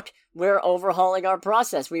oh, look, we're overhauling our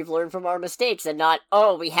process, we've learned from our mistakes, and not,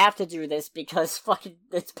 oh, we have to do this because fucking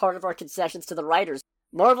it's part of our concessions to the writers.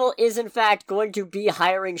 Marvel is, in fact, going to be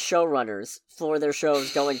hiring showrunners for their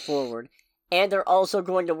shows going forward, and they're also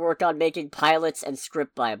going to work on making pilots and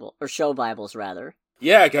show bibles, rather.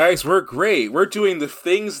 Yeah, guys, we're great. We're doing the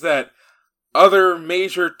things that other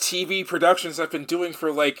major TV productions have been doing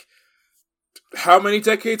for, like, How many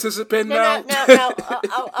decades has it been now? No.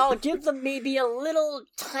 I'll give them maybe a little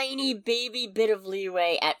tiny baby bit of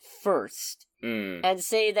leeway at first. And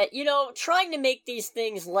say that, trying to make these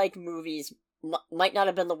things like movies might not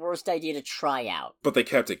have been the worst idea to try out. But they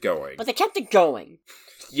kept it going.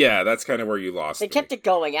 Yeah, that's kind of where you lost me. They kept it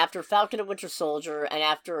going after Falcon and Winter Soldier and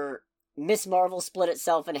after Miss Marvel split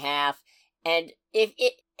itself in half. And if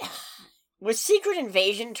it... With Secret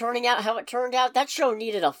Invasion turning out how it turned out, that show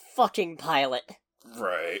needed a fucking pilot.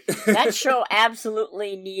 Right. That show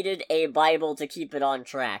absolutely needed a Bible to keep it on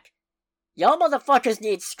track. Y'all motherfuckers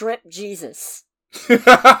need script Jesus.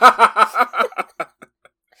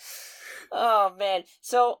 Oh, man.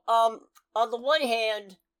 So, on the one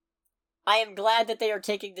hand, I am glad that they are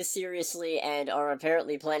taking this seriously and are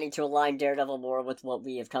apparently planning to align Daredevil more with what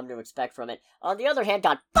we have come to expect from it. On the other hand,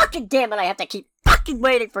 god fucking damn it, I have to keep fucking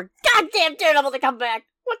waiting for goddamn Daredevil to come back.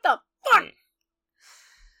 What the fuck?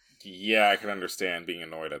 Yeah, I can understand being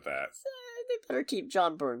annoyed at that. They better keep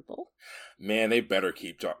John Bernthal. Man, they better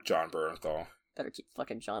keep John Bernthal. Better keep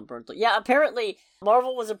fucking John Bernthal. Yeah, apparently,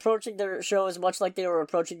 Marvel was approaching their shows much like they were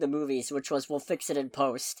approaching the movies, which was, we'll fix it in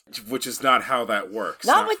post. Which is not how that works.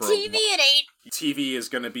 Not with TV, it ain't! TV is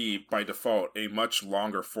going to be, by default, a much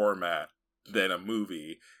longer format than a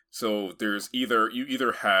movie. So you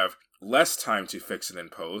either have less time to fix it in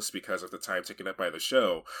post because of the time taken up by the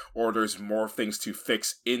show, or there's more things to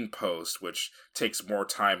fix in post, which takes more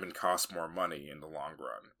time and costs more money in the long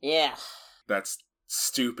run. Yeah. That's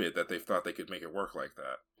stupid that they thought they could make it work like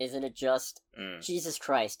that. Isn't it just? Jesus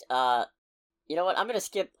Christ. You know what? I'm gonna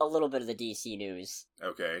skip a little bit of the DC news.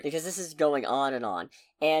 Okay. Because this is going on.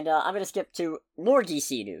 And I'm gonna skip to more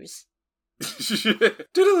DC news.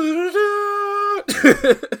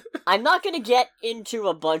 I'm not gonna get into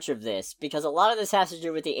a bunch of this, because a lot of this has to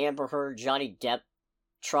do with the Amber Heard, Johnny Depp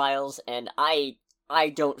trials, and I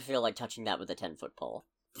don't feel like touching that with a 10-foot pole.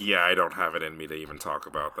 Yeah, I don't have it in me to even talk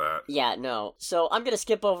about that. Yeah, no. So I'm gonna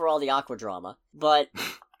skip over all the Aqua drama, but...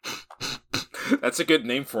 That's a good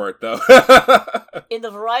name for it, though. In the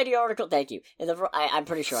Variety article... Thank you. I'm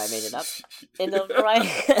pretty sure I made it up. In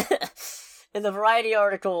the Variety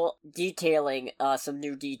article detailing some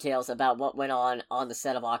new details about what went on the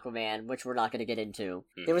set of Aquaman, which we're not going to get into,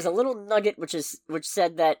 there was a little nugget which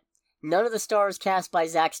said that none of the stars cast by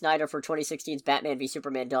Zack Snyder for 2016's Batman v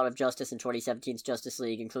Superman: Dawn of Justice and 2017's Justice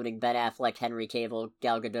League, including Ben Affleck, Henry Cavill,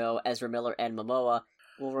 Gal Gadot, Ezra Miller, and Momoa,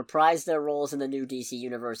 will reprise their roles in the new DC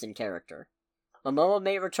universe in character. Momoa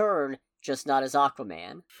may return, just not as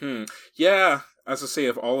Aquaman. Yeah, as I say,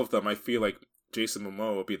 of all of them, I feel like Jason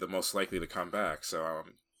Momoa would be the most likely to come back, so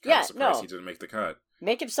I'm kind of surprised he didn't make the cut.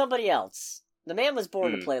 Make him somebody else. The man was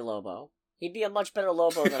born to play Lobo. He'd be a much better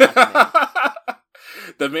Lobo than Aquaman.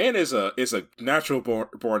 The man is a natural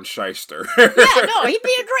born shyster. Yeah, no, he'd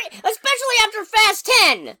be a great, especially after Fast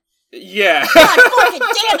 10. Yeah. God fucking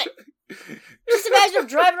damn it. Just imagine him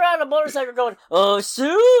driving around on a motorcycle going, "Oh,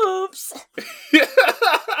 soups."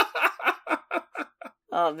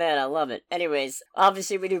 Oh man, I love it. Anyways,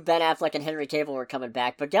 obviously we knew Ben Affleck and Henry Cavill were coming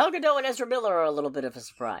back, but Gal Gadot and Ezra Miller are a little bit of a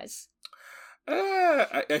surprise.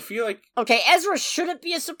 I feel like... Okay, Ezra shouldn't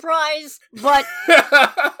be a surprise, but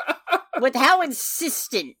with how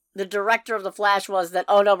insistent the director of The Flash was that,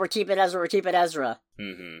 oh no, we're keeping Ezra.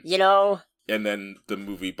 Mm-hmm. You know? And then the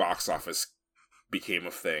movie box office became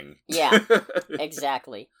a thing. Yeah,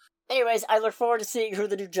 exactly. Anyways, I look forward to seeing who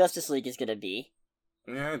the new Justice League is going to be.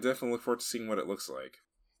 Yeah, I definitely look forward to seeing what it looks like.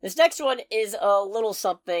 This next one is a little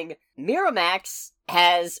something. Miramax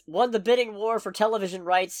has won the bidding war for television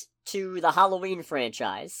rights to the Halloween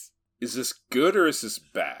franchise. Is this good or is this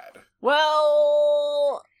bad?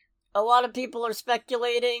 Well, a lot of people are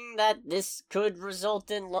speculating that this could result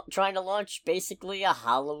in trying to launch basically a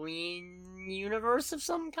Halloween universe of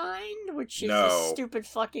some kind, which is a stupid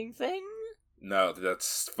fucking thing. No,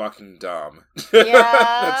 that's fucking dumb.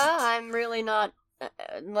 Yeah, I'm really not...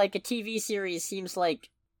 like, a TV series seems like...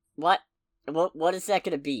 What is that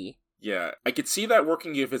gonna be? Yeah, I could see that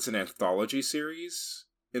working if it's an anthology series,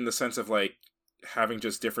 in the sense of, like, having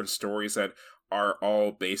just different stories that are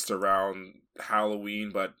all based around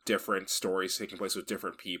Halloween, but different stories taking place with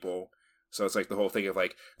different people. So it's like the whole thing of,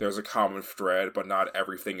 like, there's a common thread, but not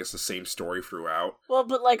everything is the same story throughout. Well,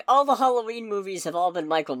 but, like, all the Halloween movies have all been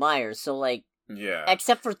Michael Myers, so, like... Yeah.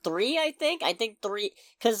 Except for 3, I think. I think 3...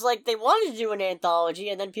 Because, like, they wanted to do an anthology,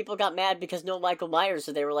 and then people got mad because no Michael Myers,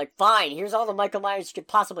 so they were like, fine, here's all the Michael Myers you could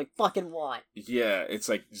possibly fucking want. Yeah, it's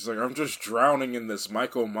like, I'm just drowning in this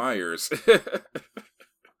Michael Myers.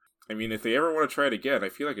 I mean, if they ever want to try it again, I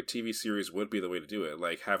feel like a TV series would be the way to do it.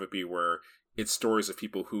 Like, have it be where it's stories of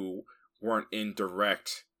people who weren't in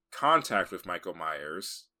direct contact with Michael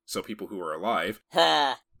Myers, so people who are alive,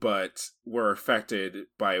 Ha! but were affected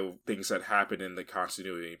by things that happen in the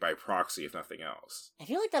continuity by proxy, if nothing else. I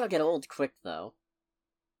feel like that'll get old quick, though.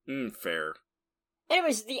 Fair.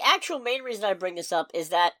 Anyways, the actual main reason I bring this up is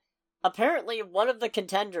that apparently one of the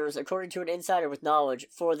contenders, according to an insider with knowledge,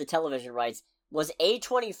 for the television rights was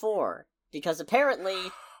A24, because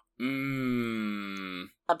apparently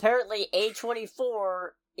A24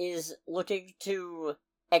 is looking to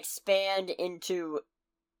expand into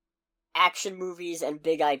action movies and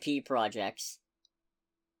big IP projects.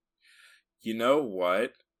 You know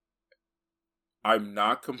what? I'm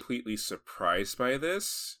not completely surprised by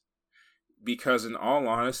this, because in all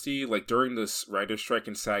honesty, like during this writer's strike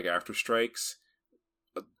and SAG-AFTRA strikes,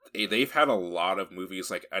 they've had a lot of movies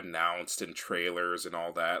like announced and trailers and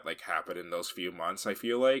all that like happen in those few months, I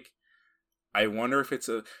feel like. I wonder if it's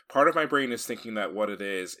a part of my brain is thinking that what it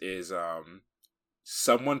is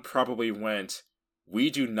someone probably went, we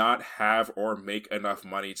do not have or make enough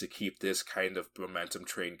money to keep this kind of momentum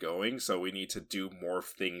train going, so we need to do more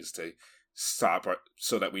things to stop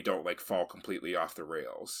so that we don't like fall completely off the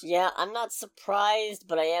rails. Yeah, I'm not surprised,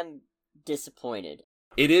 but I am disappointed.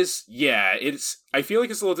 It is, yeah, I feel like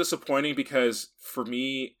it's a little disappointing because for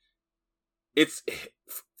me, it's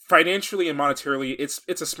financially and monetarily, it's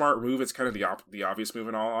a smart move. It's kind of the obvious move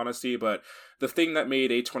in all honesty, but the thing that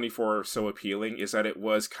made A24 so appealing is that it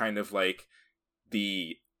was kind of like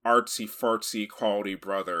the artsy-fartsy quality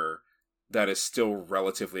brother that is still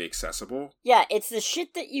relatively accessible. Yeah, it's the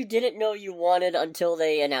shit that you didn't know you wanted until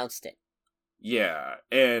they announced it. Yeah,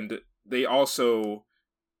 and they also,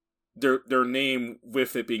 their name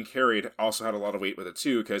with it being carried also had a lot of weight with it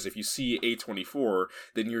too, because if you see A24,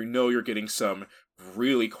 then you know you're getting some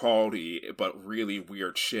really quality but really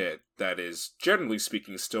weird shit that is, generally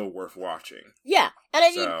speaking, still worth watching. Yeah, and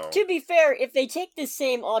I mean, to be fair, if they take this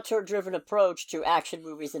same auteur-driven approach to action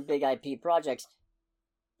movies and big IP projects,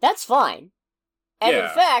 that's fine. And in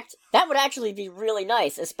fact, that would actually be really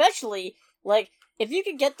nice, especially, like, if you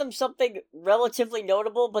could get them something relatively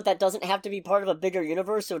notable, but that doesn't have to be part of a bigger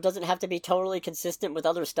universe, so it doesn't have to be totally consistent with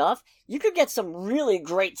other stuff, you could get some really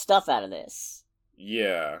great stuff out of this.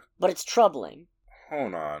 Yeah. But it's troubling.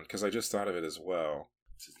 Hold on, because I just thought of it as well.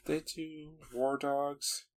 Did they do War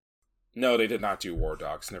Dogs? No, they did not do War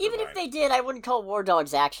Dogs. Never Even mind. if they did, I wouldn't call War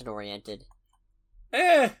Dogs action-oriented.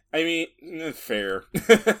 I mean, fair.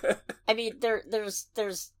 I mean,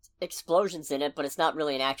 there's explosions in it, but it's not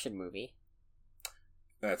really an action movie.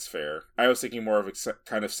 That's fair. I was thinking more of a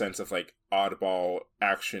kind of sense of, like, oddball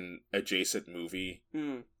action-adjacent movie.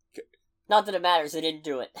 Not that it matters, they didn't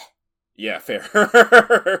do it. Yeah, fair.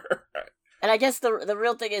 And I guess the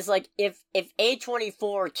real thing is, like, if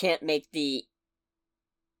A24 can't make the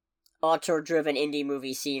auteur-driven indie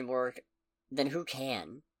movie scene work, then who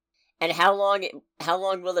can? And how long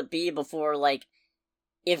will it be before, like,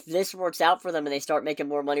 if this works out for them and they start making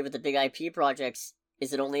more money with the big IP projects,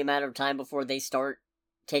 is it only a matter of time before they start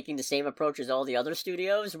taking the same approach as all the other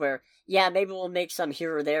studios, where, yeah, maybe we'll make some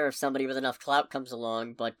here or there if somebody with enough clout comes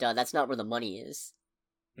along, but that's not where the money is.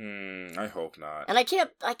 I hope not. And I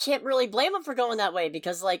can't really blame them for going that way,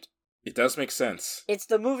 because, like, it does make sense. It's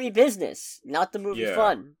the movie business, not the movie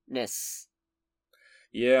funness.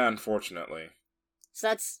 Yeah, unfortunately.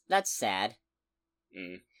 So that's sad.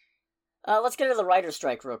 Let's get into the writer's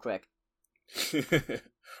strike real quick.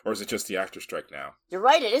 Or is it just the actor strike now? You're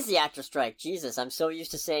right, it is the actor strike. Jesus, I'm so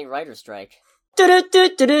used to saying writer's strike.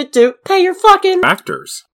 Do-do-do-do-do-do. Pay your fucking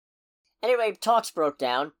actors. Anyway, talks broke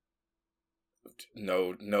down.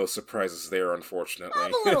 No surprises there, unfortunately.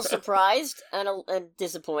 I'm a little surprised and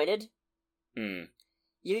disappointed.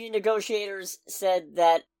 Union negotiators said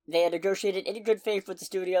that they had negotiated in good faith with the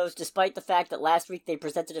studios, despite the fact that last week they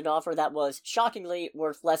presented an offer that was, shockingly,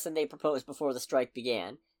 worth less than they proposed before the strike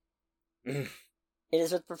began. It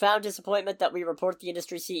is with profound disappointment that we report the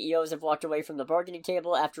industry CEOs have walked away from the bargaining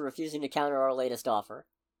table after refusing to counter our latest offer.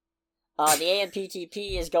 The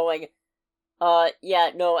AMPTP is going,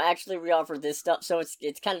 yeah, no, actually we offered this stuff, so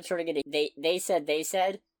it's kind of turning into they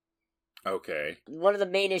said. Okay. One of the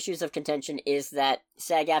main issues of contention is that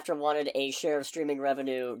SAG-AFTRA wanted a share of streaming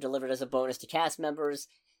revenue delivered as a bonus to cast members,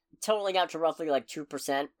 totaling out to roughly like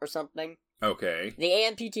 2% or something. Okay. The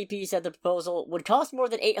AMPTP said the proposal would cost more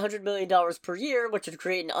than $800 million per year, which would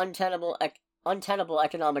create an untenable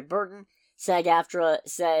economic burden. SAG-AFTRA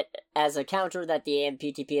said as a counter that the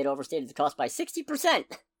AMPTP had overstated the cost by 60%.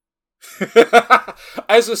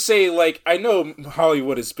 As I say, like, I know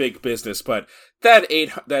Hollywood is big business, but that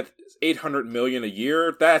 $800 million a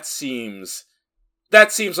year, that seems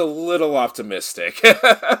That seems a little optimistic.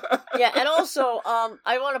 Yeah, and also,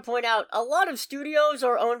 I want to point out, a lot of studios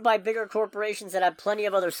are owned by bigger corporations that have plenty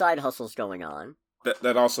of other side hustles going on.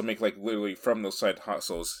 That also make, like, literally from those side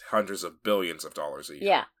hustles, hundreds of billions of dollars a year.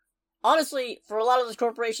 Yeah. Honestly, for a lot of those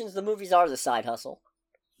corporations, the movies are the side hustle.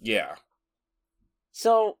 Yeah.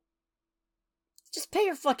 So, just pay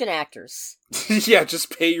your fucking actors. Yeah,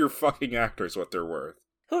 just pay your fucking actors what they're worth.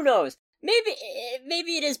 Who knows? Maybe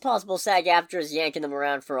it is possible SAG-AFTRA is yanking them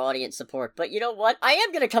around for audience support, but you know what? I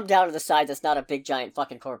am gonna come down to the side that's not a big giant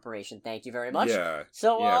fucking corporation, thank you very much. Yeah,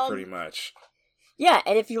 so, yeah, pretty much. Yeah,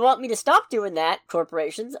 and if you want me to stop doing that,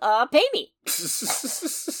 corporations, pay me.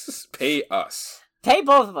 Pay us. Pay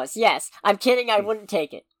both of us, yes. I'm kidding, I wouldn't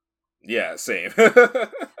take it. Yeah, same. Well,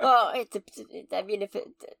 I mean, if it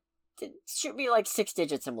shoot me like 6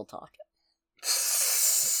 digits and we'll talk.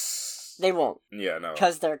 They won't. Yeah, no.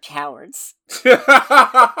 Because they're cowards. They're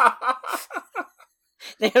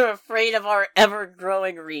afraid of our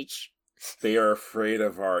ever-growing reach. They are afraid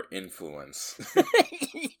of our influence.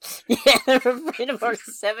 Yeah, they're afraid of our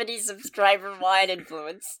 70 subscriber-wide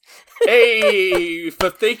influence. Hey!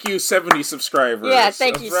 But thank you, 70 subscribers. Yeah,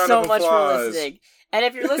 thank you so much for listening. And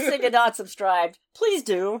if you're listening and not subscribed, please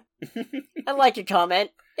do. And like and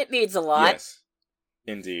comment. It means a lot. Yes.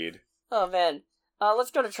 Indeed. Oh, man.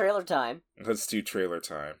 Let's go to trailer time. Let's do trailer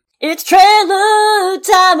time. It's trailer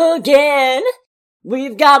time again.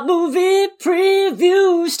 We've got movie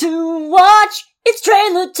previews to watch. It's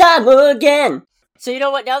trailer time again. So you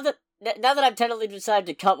know what? Now that I've tentatively decided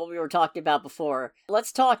to cut what we were talking about before,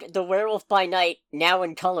 let's talk the Werewolf by Night Now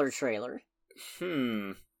in Color trailer.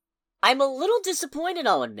 I'm a little disappointed,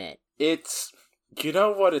 I'll admit. You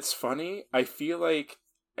know what? It's funny. I feel like,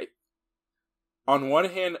 on one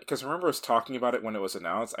hand, because I remember I was talking about it when it was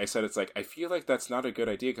announced, I said I feel like that's not a good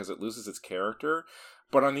idea because it loses its character.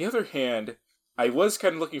 But on the other hand, I was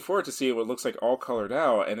kind of looking forward to see what it looks like all colored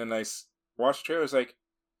out, and then I watched the trailer, I was like,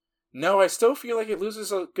 no, I still feel like it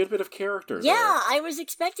loses a good bit of character. Yeah, there. I was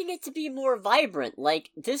expecting it to be more vibrant. Like,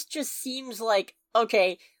 this just seems like,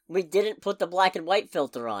 okay, we didn't put the black and white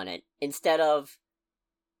filter on it. Instead of,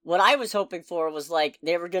 what I was hoping for was,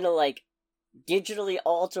 they were gonna, digitally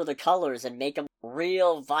alter the colors and make them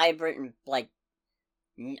real vibrant and,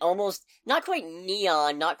 almost, not quite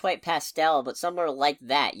neon, not quite pastel, but somewhere like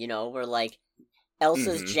that, where,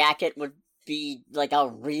 Elsa's jacket would be, a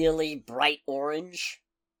really bright orange.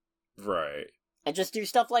 Right. And just do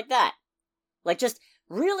stuff like that. Just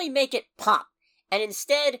really make it pop. And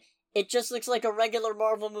instead, it just looks like a regular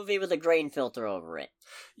Marvel movie with a grain filter over it.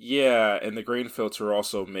 Yeah, and the grain filter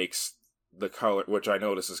also makes the color, which I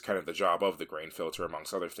know this is kind of the job of the grain filter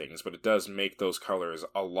amongst other things, but it does make those colors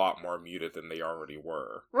a lot more muted than they already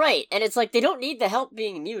were. Right, and it's they don't need the help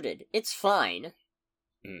being muted. It's fine.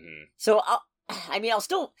 Mm-hmm. So I'll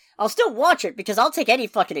still watch it, because I'll take any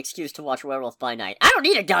fucking excuse to watch Werewolf by Night. I don't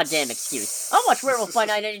need a goddamn excuse. I'll watch Werewolf by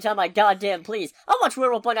Night anytime I goddamn please. I'll watch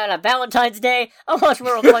Werewolf by Night on Valentine's Day. I'll watch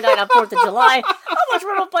Werewolf by Night on 4th of July. I'll watch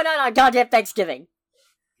Werewolf by Night on goddamn Thanksgiving.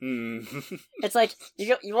 It's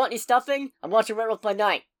you want any stuffing? I'm watching Werewolf by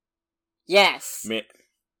Night. Yes.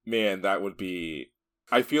 Man, that would be...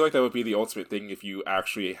 I feel like that would be the ultimate thing if you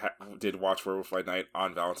actually did watch Werewolf by Night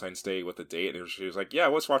on Valentine's Day with a date, and she was like, yeah,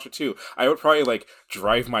 let's watch it too. I would probably,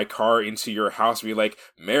 drive my car into your house and be like,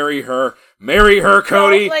 marry her,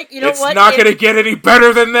 Cody! No, you know it's what? not gonna get any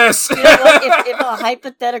better than this! You know what? If a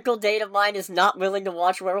hypothetical date of mine is not willing to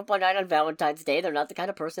watch Werewolf by Night on Valentine's Day, they're not the kind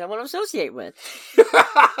of person I want to associate with.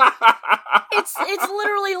 It's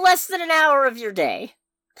literally less than an hour of your day.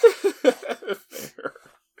 Fair.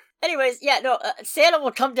 Anyways, yeah, no, Santa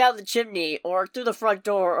will come down the chimney, or through the front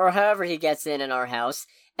door, or however he gets in our house,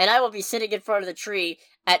 and I will be sitting in front of the tree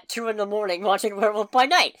at 2 a.m. watching Werewolf by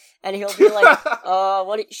Night, and he'll be like,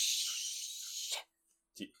 shh.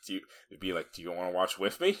 It'd be like, do you want to watch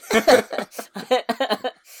with me?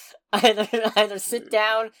 either sit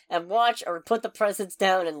down and watch, or put the presents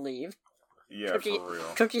down and leave. Yeah, for real.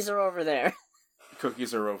 Cookies are over there.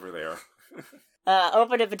 Cookies are over there.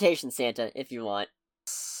 Open invitation, Santa, if you want.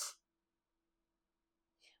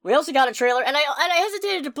 We also got a trailer, and I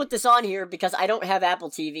hesitated to put this on here because I don't have Apple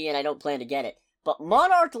TV and I don't plan to get it. But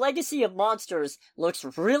Monarch Legacy of Monsters looks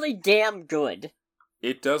really damn good.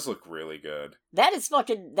 It does look really good. That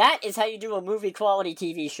is how you do a movie quality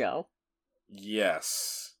TV show.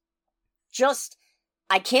 Yes.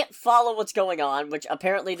 I can't follow what's going on, which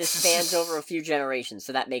apparently this spans over a few generations,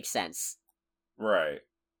 so that makes sense. Right.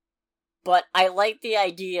 But I like the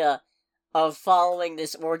idea of following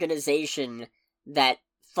this organization that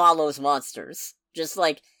follows monsters. Just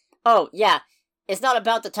oh, yeah, it's not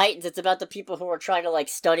about the Titans, it's about the people who are trying to, like,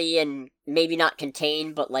 study and maybe not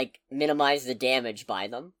contain, but, like, minimize the damage by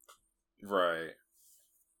them. Right.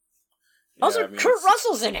 Yeah, Also, Kurt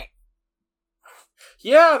Russell's in it!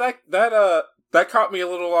 Yeah, that caught me a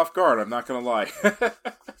little off guard, I'm not gonna lie.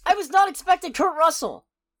 I was not expecting Kurt Russell!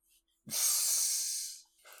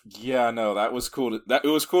 Yeah, no, that was cool. It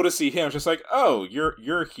was cool to see him. Just like, oh,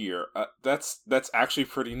 you're here. That's actually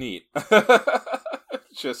pretty neat.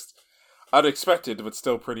 Just unexpected, but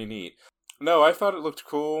still pretty neat. No, I thought it looked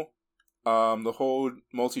cool. The whole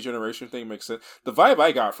multi-generation thing makes sense. The vibe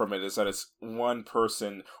I got from it is that it's one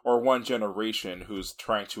person or one generation who's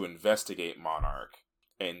trying to investigate Monarch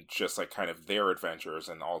and just like kind of their adventures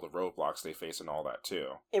and all the roadblocks they face and all that too.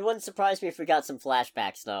 It wouldn't surprise me if we got some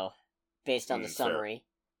flashbacks though, based on the summary.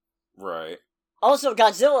 Fair. Right. Also,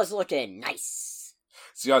 Godzilla's looking nice.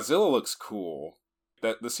 See, Godzilla looks cool.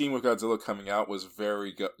 The scene with Godzilla coming out was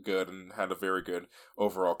very good and had a very good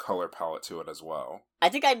overall color palette to it as well. I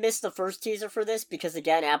think I missed the first teaser for this because,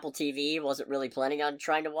 again, Apple TV wasn't really planning on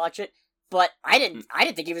trying to watch it. But I didn't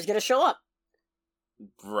think he was going to show up.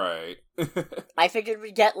 Right. I figured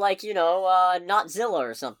we'd get, like, Notzilla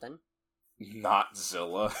or something.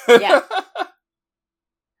 Notzilla? Yeah.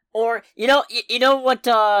 Or, you know what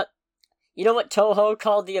Toho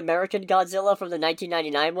called the American Godzilla from the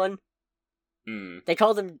 1999 one? They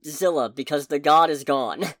called him Zilla because the god is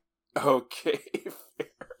gone. Okay, fair.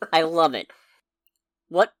 I love it.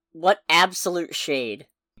 What absolute shade.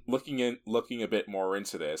 Looking a bit more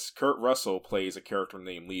into this, Kurt Russell plays a character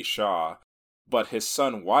named Lee Shaw, but his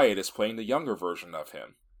son Wyatt is playing the younger version of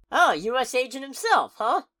him. Oh, U.S. agent himself,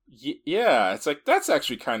 huh? Yeah, it's like, that's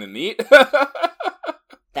actually kind of neat.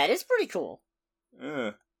 That is pretty cool.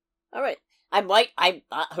 Yeah. Alright.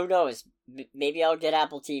 Who knows? Maybe I'll get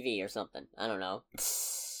Apple TV or something. I don't know.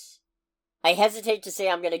 I hesitate to say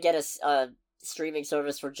I'm gonna get a streaming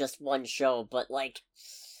service for just one show, but, like,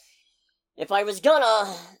 if I was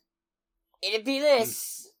gonna, it'd be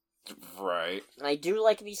this. Right. I do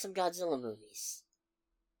like me some Godzilla movies.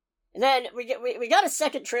 And then we got a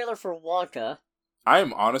second trailer for Wonka. I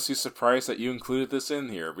am honestly surprised that you included this in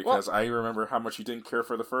here, because I remember how much you didn't care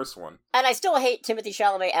for the first one. And I still hate Timothée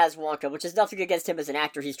Chalamet as Wonka, which is nothing against him as an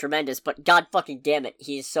actor, he's tremendous, but god fucking damn it,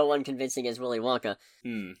 he's so unconvincing as Willy Wonka.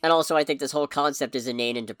 And also I think this whole concept is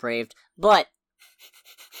inane and depraved. But,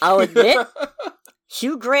 I'll admit,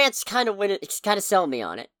 Hugh Grant's kind of selling me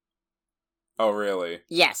on it. Oh, really?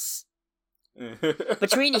 Yes.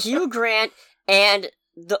 Between Hugh Grant and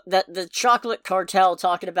the chocolate cartel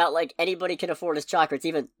talking about, like, anybody can afford his chocolates,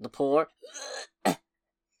 even the poor.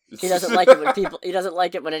 He doesn't like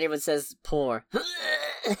it when anyone says poor.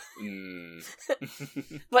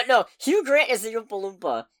 But no, Hugh Grant as the Oompa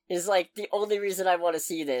Loompa is, like, the only reason I want to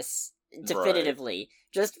see this definitively. Right.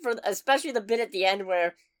 Just for, especially the bit at the end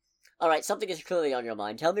where, alright, something is clearly on your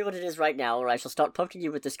mind. Tell me what it is right now, or I shall start poking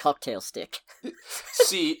you with this cocktail stick.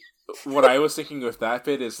 See, what I was thinking with that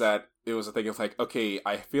bit is that it was a thing of like, okay,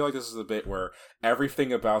 I feel like this is a bit where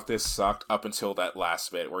everything about this sucked up until that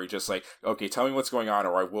last bit, where he just like, okay, tell me what's going on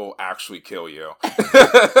or I will actually kill you.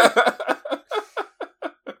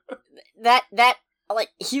 Like,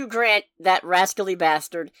 Hugh Grant, that rascally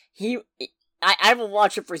bastard, I will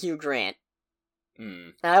watch it for Hugh Grant.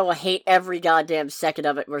 And I will hate every goddamn second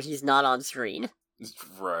of it where he's not on screen.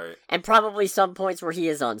 Right. And probably some points where he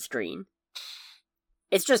is on screen.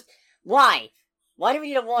 It's just, why? Why do we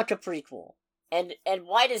need a Wonka prequel? And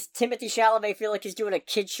why does Timothée Chalamet feel like he's doing a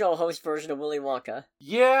kid show host version of Willy Wonka?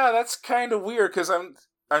 Yeah, that's kind of weird, because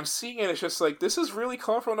I'm seeing it, it's just like, this is really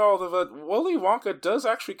colorful and all, but Willy Wonka does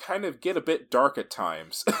actually kind of get a bit dark at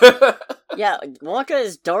times. Yeah, Wonka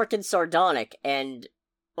is dark and sardonic, and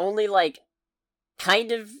only, like,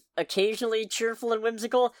 kind of occasionally cheerful and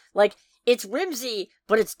whimsical. Like, it's whimsy,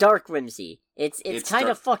 but it's dark whimsy. It's kind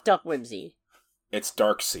of fucked up whimsy. It's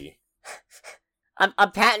darksy.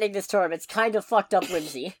 I'm patenting this term. It's kind of fucked up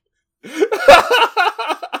whimsy.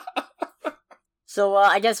 So,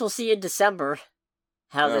 I guess we'll see in December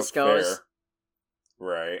how this goes. Fair.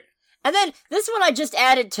 Right. And then, this one I just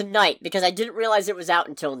added tonight, because I didn't realize it was out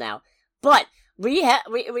until now. But, we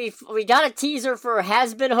got a teaser for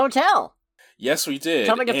Hazbin Hotel. Yes, we did.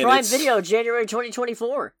 Coming to Prime Video, January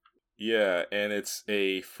 2024. Yeah, and it's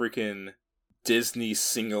a freaking Disney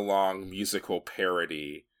sing-along musical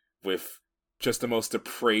parody with just the most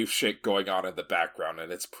depraved shit going on in the background,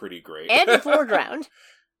 and it's pretty great. And the foreground.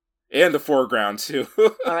 And the foreground, too.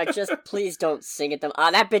 Alright, just please don't sing at them.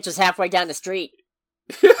 That bitch is halfway down the street.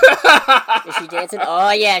 Is she dancing?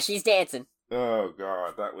 Oh, yeah, she's dancing. Oh,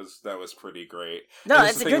 God, that was pretty great. No,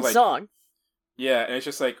 it's a good song. Yeah, and it's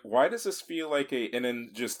just like, why does this feel like a... And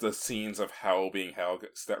then just the scenes of hell being hell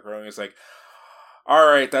start growing. It's like,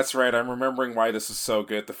 alright, that's right, I'm remembering why this is so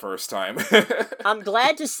good the first time. I'm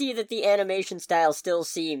glad to see that the animation style still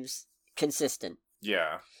seems consistent.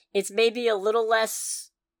 Yeah. It's maybe a little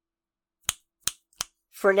less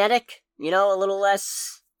frenetic, a little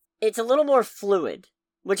less... It's a little more fluid,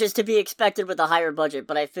 which is to be expected with a higher budget,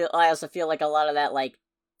 but I also feel like a lot of that, like,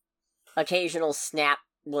 occasional snap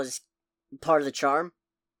was part of the charm.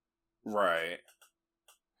 Right.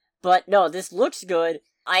 But no, this looks good.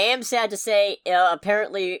 I am sad to say,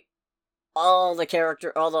 apparently, all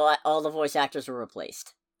the voice actors were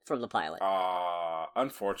replaced from the pilot.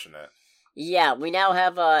 Unfortunate. Yeah, we now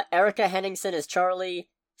have Erica Henningsen as Charlie,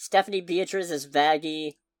 Stephanie Beatriz as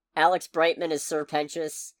Vaggie, Alex Brightman as Sir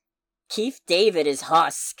Pentious, Keith David as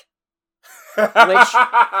Husk. Which,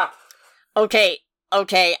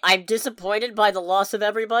 okay, I'm disappointed by the loss of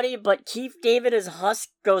everybody, but Keith David as Husk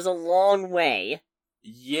goes a long way.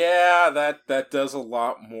 Yeah, that does a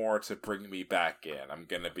lot more to bring me back in, I'm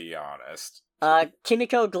gonna be honest.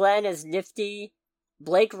 Kimiko Glenn as Nifty,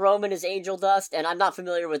 Blake Roman as Angel Dust, and I'm not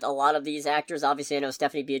familiar with a lot of these actors. Obviously, I know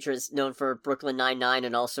Stephanie Beatriz, known for Brooklyn Nine-Nine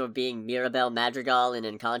and also being Mirabel Madrigal in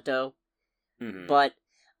Encanto. Mm-hmm. But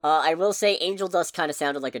I will say Angel Dust kind of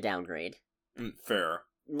sounded like a downgrade. Fair.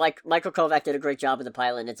 Michael Kovac did a great job in the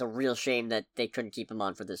pilot, and it's a real shame that they couldn't keep him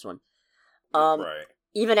on for this one. Right.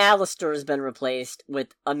 Even Alistair has been replaced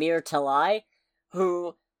with Amir Talai,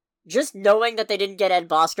 who, just knowing that they didn't get Ed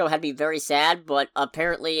Bosco had me very sad, but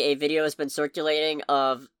apparently a video has been circulating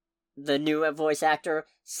of the new voice actor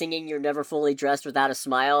singing You're Never Fully Dressed Without a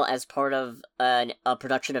Smile as part of a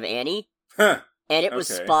production of Annie. Huh. And it was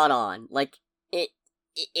spot on. Like,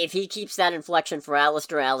 if he keeps that inflection for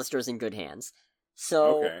Alistair's in good hands.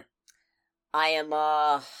 So, I'm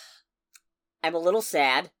a little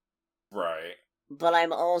sad. Right. But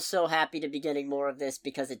I'm also happy to be getting more of this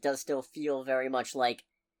because it does still feel very much like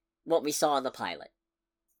what we saw in the pilot.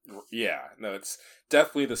 Yeah, no, it's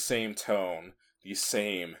definitely the same tone, the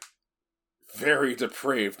same very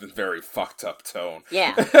depraved and very fucked up tone.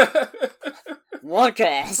 Yeah.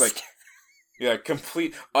 Wonka-esque. Like, yeah,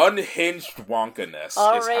 complete unhinged Wonka-ness.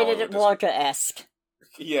 R-rated Wonka-esque.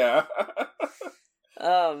 Yeah.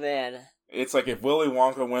 Oh, man. It's like if Willy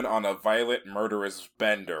Wonka went on a violent, murderous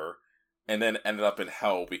bender and then ended up in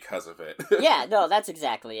hell because of it. Yeah, no, that's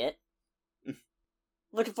exactly it.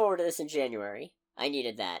 Looking forward to this in January. I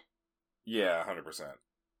needed that. Yeah, 100%.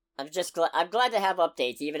 I'm glad to have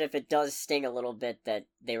updates, even if it does sting a little bit that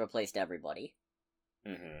they replaced everybody.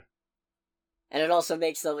 Mm-hmm. And it also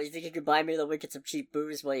makes them, you think you could buy me the Wicked some cheap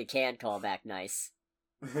booze? Well, you can call back nice.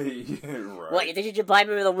 Yeah, right. What, you think you could buy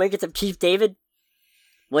me the Wicked some Keith David?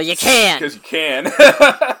 Well, you can! Because you can.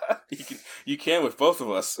 You can with both of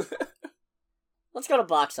us. Let's go to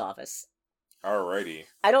box office. Alrighty.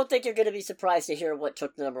 I don't think you're going to be surprised to hear what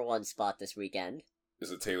took the number one spot this weekend.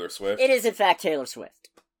 Is it Taylor Swift? It is, in fact, Taylor Swift.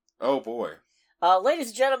 Oh, boy. Ladies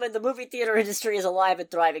and gentlemen, the movie theater industry is alive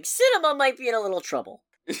and thriving. Cinema might be in a little trouble.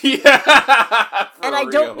 Yeah! And I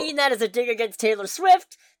don't mean that as a dig against Taylor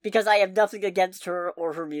Swift, because I have nothing against her,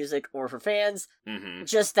 or her music, or her fans. Mm-hmm.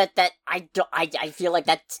 Just that I feel like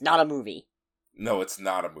that's not a movie. No, it's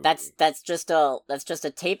not a movie. That's just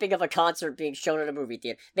a taping of a concert being shown in a movie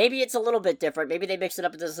theater. Maybe it's a little bit different. Maybe they mix it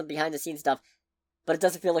up and do some behind the scenes stuff, but it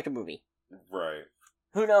doesn't feel like a movie. Right.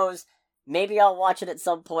 Who knows? Maybe I'll watch it at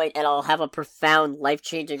some point and I'll have a profound,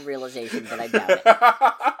 life-changing realization, but I doubt it.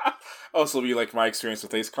 Oh, so it'll be like my experience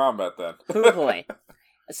with Ace Combat then. Oh boy.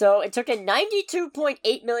 So it took in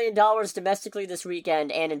 $92.8 million domestically this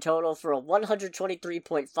weekend, and in total for a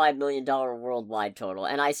 $123.5 million worldwide total.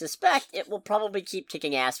 And I suspect it will probably keep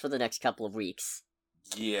kicking ass for the next couple of weeks.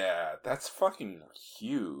 Yeah, that's fucking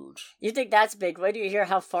huge. You think that's big? Wait till you hear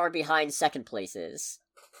how far behind second place is.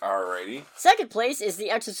 Alrighty. Second place is The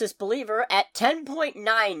Exorcist Believer at $10.9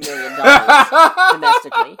 million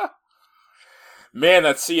domestically. Man,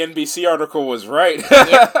 that CNBC article was right.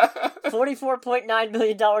 Yep. $44.9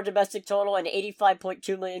 million domestic total and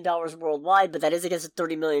 $85.2 million worldwide, but that is against a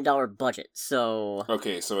 $30 million budget, so...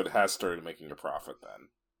 Okay, so it has started making a profit then.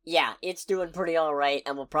 Yeah, it's doing pretty alright,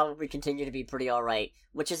 and will probably continue to be pretty alright,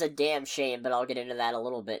 which is a damn shame, but I'll get into that a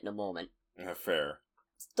little bit in a moment. Fair.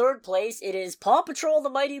 Third place, it is Paw Patrol the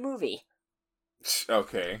Mighty Movie.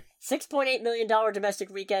 Okay. $6.8 million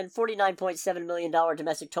domestic weekend, $49.7 million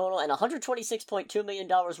domestic total, and $126.2 million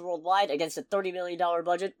worldwide against a $30 million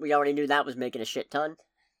budget. We already knew that was making a shit ton.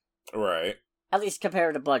 Right. At least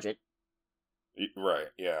compared to budget. Right,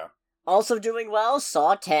 yeah. Also doing well,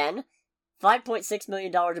 Saw 10. $5.6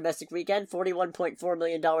 million domestic weekend, $41.4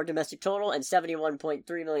 million domestic total, and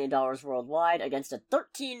 $71.3 million worldwide against a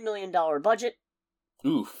 $13 million budget.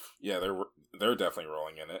 Oof. Yeah, they're definitely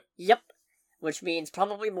rolling in it. Yep. Which means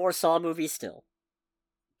probably more Saw movies still.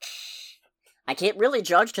 I can't really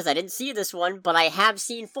judge because I didn't see this one, but I have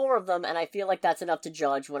seen 4 of them, and I feel like that's enough to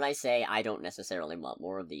judge when I say I don't necessarily want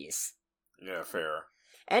more of these. Yeah, fair.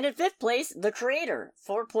 And in 5th place, The Creator.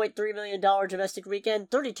 $4.3 million domestic weekend,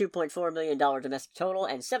 $32.4 million domestic total,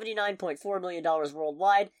 and $79.4 million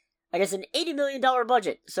worldwide. I guess an $80 million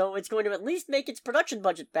budget, so it's going to at least make its production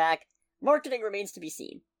budget back. Marketing remains to be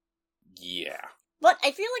seen. Yeah. But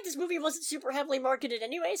I feel like this movie wasn't super heavily marketed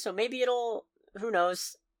anyway, so maybe it'll... Who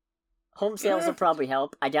knows? Home sales will probably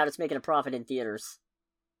help. I doubt it's making a profit in theaters.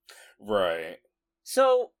 Right.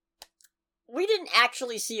 So... we didn't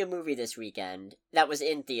actually see a movie this weekend that was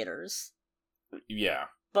in theaters. Yeah.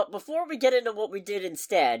 But before we get into what we did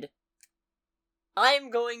instead,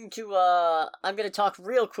 I'm going to talk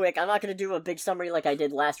real quick. I'm not going to do a big summary like I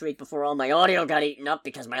did last week before all my audio got eaten up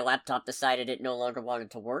because my laptop decided it no longer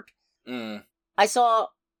wanted to work. I saw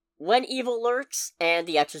When Evil Lurks and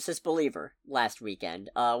The Exorcist Believer last weekend.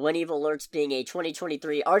 When Evil Lurks being a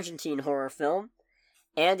 2023 Argentine horror film.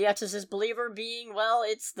 And The Exorcist Believer being, well,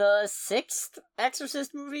 it's the 6th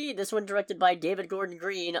Exorcist movie. This one directed by David Gordon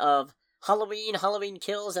Green of Halloween, Halloween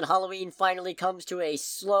Kills, and Halloween Finally Comes to a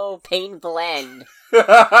Slow, Painful End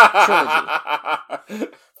trilogy.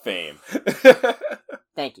 Fame.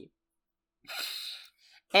 Thank you.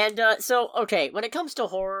 And, okay, when it comes to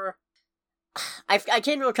horror, I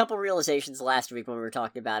came to a couple realizations last week when we were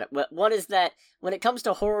talking about it. One is that when it comes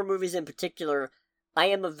to horror movies in particular, I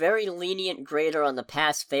am a very lenient grader on the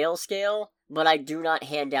pass-fail scale, but I do not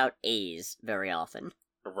hand out A's very often.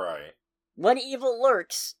 Right. When Evil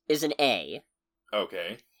Lurks is an A.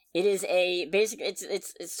 Okay. It is a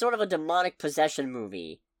it's sort of a demonic possession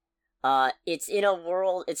movie. It's set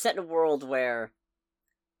in a world where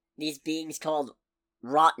these beings called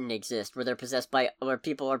Rotten exist, where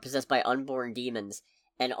people are possessed by unborn demons,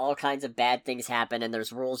 and all kinds of bad things happen, and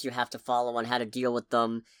there's rules you have to follow on how to deal with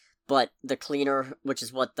them. But the cleaner, which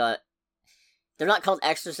is what they're not called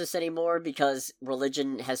exorcists anymore because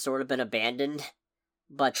religion has sort of been abandoned,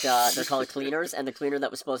 but they're called cleaners, and the cleaner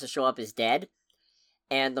that was supposed to show up is dead.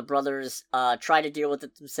 And the brothers try to deal with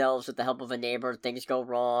it themselves with the help of a neighbor. Things go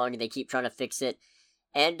wrong, they keep trying to fix it.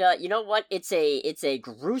 And you know what? It's a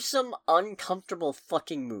gruesome, uncomfortable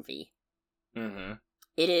fucking movie. Mm-hmm.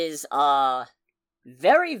 It is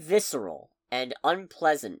very visceral and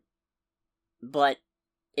unpleasant, but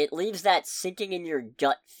it leaves that sinking in your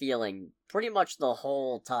gut feeling pretty much the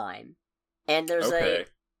whole time. And there's a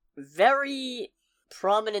very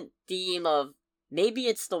prominent theme of maybe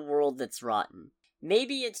it's the world that's rotten.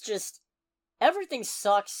 Maybe it's just everything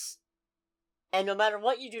sucks, and no matter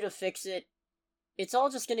what you do to fix it, it's all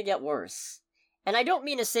just gonna get worse. And I don't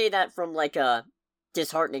mean to say that from like a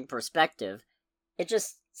disheartening perspective. It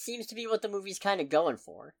just seems to be what the movie's kind of going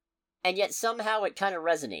for. And yet somehow it kind of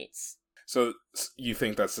resonates. So you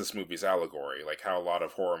think that's this movie's allegory, like how a lot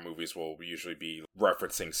of horror movies will usually be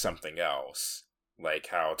referencing something else, like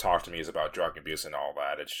how Talk to Me is about drug abuse and all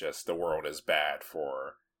that. It's just the world is bad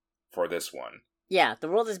for this one. Yeah, the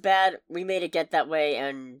world is bad, we made it get that way,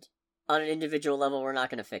 and on an individual level, we're not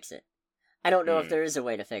going to fix it. I don't know if there is a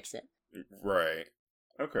way to fix it. Right.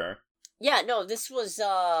 Okay. Yeah, no, this was,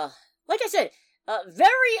 like I said,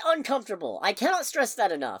 very uncomfortable. I cannot stress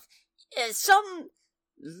that enough. Some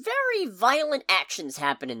very violent actions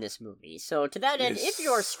happen in this movie, so to that end, if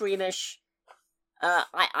you're squeamish,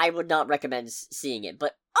 I would not recommend seeing it,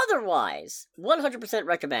 but otherwise, 100%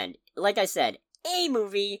 recommend. Like I said, a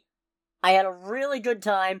movie. I had a really good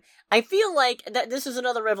time. I feel like, this is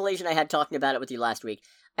another revelation I had talking about it with you last week.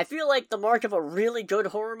 I feel like the mark of a really good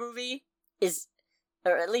horror movie is,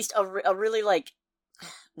 or at least a really, like,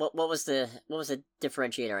 what was the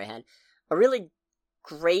differentiator I had? A really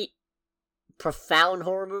great, profound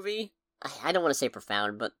horror movie? I don't want to say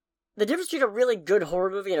profound, but the difference between a really good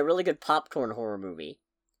horror movie and a really good popcorn horror movie.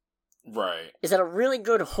 Right. Is that a really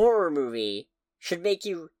good horror movie should make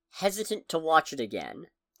you hesitant to watch it again.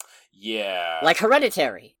 Yeah. Like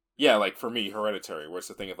Hereditary. Yeah, like for me, Hereditary, where it's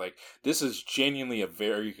the thing of like, this is genuinely a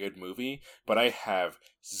very good movie, but I have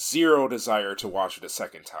zero desire to watch it a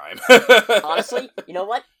second time. Honestly, you know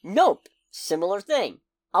what? Nope. Similar thing.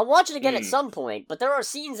 I'll watch it again at some point, but there are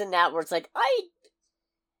scenes in that where it's like,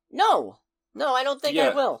 No, I don't think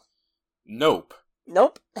I will. Nope.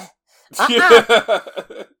 Nope.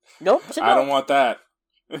 Nope. I don't want that.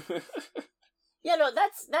 Yeah, no,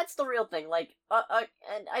 that's the real thing. Like,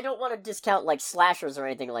 and I don't want to discount like slashers or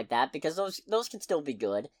anything like that because those can still be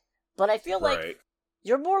good. But I feel like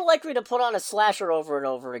you're more likely to put on a slasher over and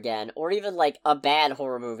over again, or even, like, a bad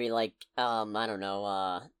horror movie, like, I don't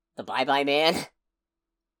know, The Bye-Bye Man.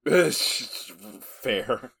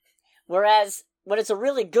 Fair. Whereas, when it's a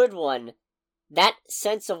really good one, that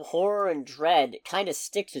sense of horror and dread kind of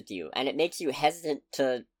sticks with you, and it makes you hesitant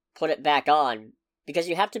to put it back on, because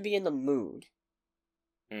you have to be in the mood.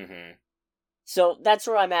 Mm-hmm. So that's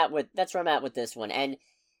where I'm at with this one, and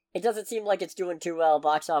it doesn't seem like it's doing too well.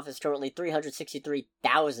 Box office currently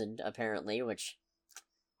 363,000 apparently, which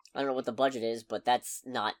I don't know what the budget is, but that's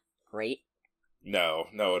not great. No,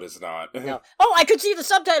 it is not. No. Oh, I could see the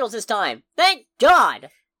subtitles this time. Thank God.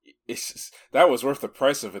 That was worth the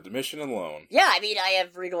price of admission alone. Yeah, I mean, I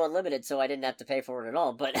have Regal Unlimited, so I didn't have to pay for it at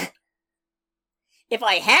all, but if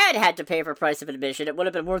I had to pay for price of admission, it would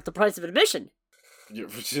have been worth the price of admission.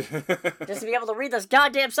 Just to be able to read those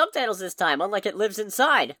goddamn subtitles this time, unlike it lives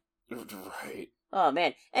inside. Right. Oh,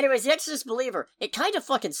 man. Anyways, The Exorcist Believer, it kind of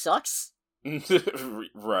fucking sucks.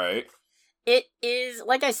 Right. It is,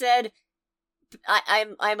 like I said,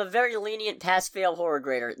 I'm a very lenient pass-fail horror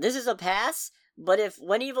grader. This is a pass, but if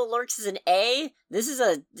When Evil Lurks is an A, this is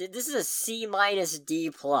a C minus D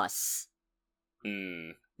plus.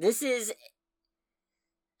 This is...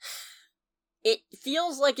 It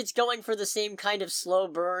feels like it's going for the same kind of slow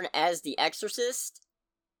burn as The Exorcist,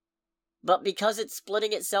 but because it's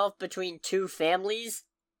splitting itself between two families,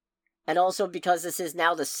 and also because this is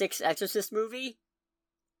now the 6th Exorcist movie,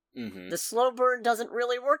 the slow burn doesn't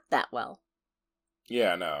really work that well.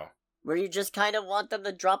 Yeah, no. Where you just kind of want them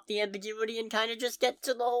to drop the ambiguity and kind of just get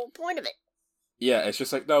to the whole point of it. Yeah, it's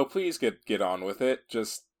just like, no, please get on with it.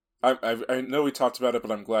 Just, I know we talked about it,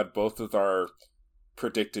 but I'm glad both of our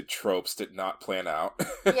predicted tropes did not plan out.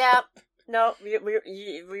 Yeah, no, we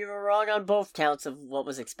were wrong on both counts of what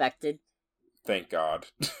was expected. Thank God.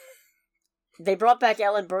 They brought back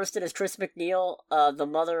Ellen Burstyn as Chris McNeil, the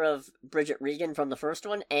mother of Bridget Regan from the first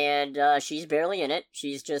one, and she's barely in it.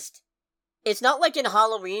 She's just... It's not like in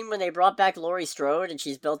Halloween when they brought back Laurie Strode and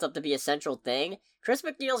she's built up to be a central thing. Chris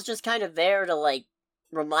McNeil's just kind of there to, like,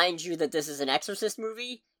 remind you that this is an Exorcist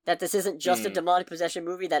movie, that this isn't just a demonic possession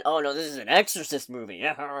movie, that, oh no, this is an Exorcist movie.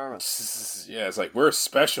 Yeah, it's like, we're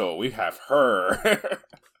special, we have her.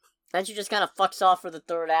 And she just kind of fucks off for the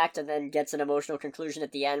third act and then gets an emotional conclusion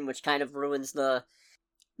at the end, which kind of ruins the...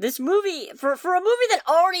 This movie, for a movie that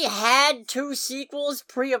already had 2 sequels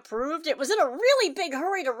pre-approved, it was in a really big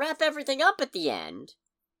hurry to wrap everything up at the end.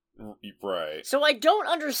 Right. So I don't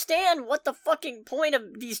understand what the fucking point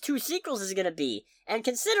of these 2 sequels is gonna be. And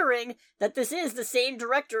considering that this is the same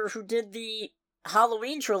director who did the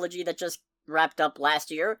Halloween trilogy that just wrapped up last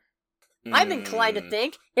year, I'm inclined to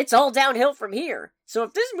think it's all downhill from here. So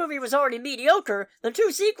if this movie was already mediocre, the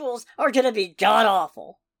 2 sequels are gonna be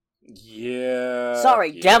god-awful. Yeah.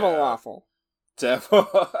 Sorry, yeah. Devil awful. Devil.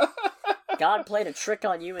 God played a trick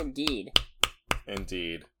on you indeed.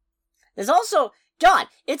 Indeed. There's also... God,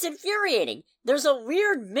 it's infuriating. There's a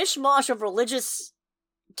weird mishmash of religious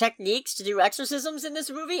techniques to do exorcisms in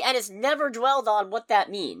this movie, and it's never dwelled on what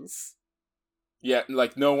that means. Yeah,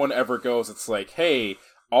 like, no one ever goes, it's like, hey,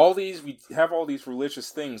 we have all these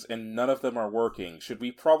religious things, and none of them are working. Should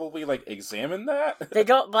we probably, like, examine that? They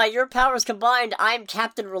go, by your powers combined, I'm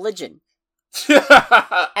Captain Religion. And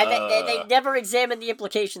they never examine the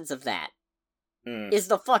implications of that. Is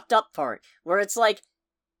the fucked up part. Where it's like,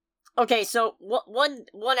 okay, so one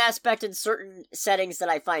aspect in certain settings that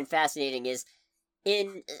I find fascinating is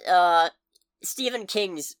in Stephen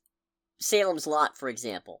King's Salem's Lot, for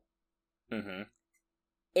example.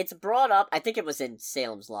 It's brought up, I think it was in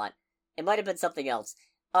Salem's Lot, it might have been something else,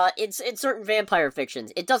 in certain vampire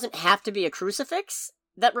fictions, it doesn't have to be a crucifix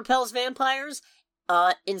that repels vampires.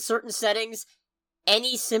 In certain settings,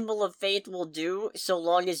 any symbol of faith will do, so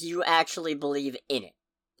long as you actually believe in it.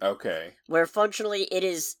 Okay. Where functionally it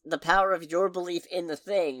is the power of your belief in the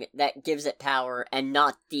thing that gives it power, and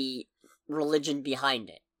not the religion behind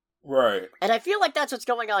it. Right. And I feel like that's what's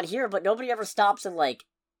going on here, but nobody ever stops and, like,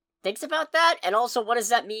 thinks about that. And also, what does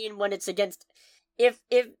that mean when it's against... If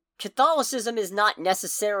Catholicism is not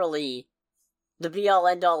necessarily the be-all,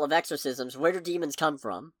 end-all of exorcisms, where do demons come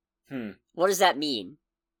from? What does that mean?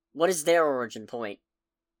 What is their origin point?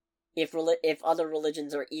 If other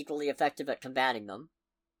religions are equally effective at combating them?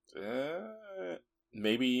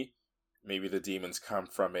 Maybe the demons come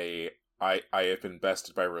from I have been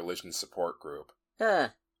bested by religion support group. Huh.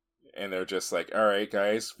 And they're just like, alright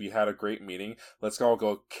guys, we had a great meeting, let's all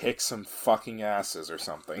go kick some fucking asses or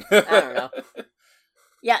something. I don't know.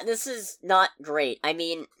 Yeah, this is not great. I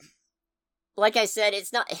mean, like I said,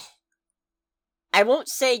 it's not... I won't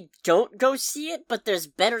say don't go see it, but there's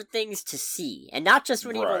better things to see. And not just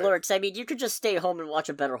when evil lurks. I mean, you could just stay home and watch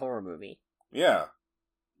a better horror movie. Yeah.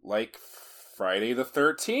 Like Friday the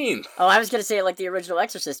 13th. Oh, I was going to say like the original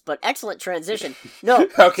Exorcist, but excellent transition. No.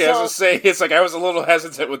 Okay, I was going to say, it's like I was a little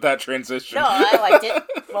hesitant with that transition. No, I liked it.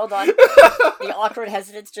 Well done. The awkward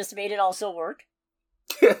hesitance just made it also work.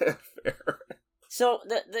 Fair. So,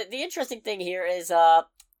 the interesting thing here is,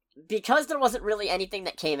 because there wasn't really anything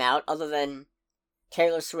that came out other than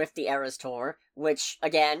Taylor Swift The Eras Tour, which,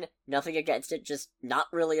 again, nothing against it, just not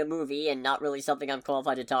really a movie and not really something I'm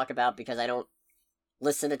qualified to talk about because I don't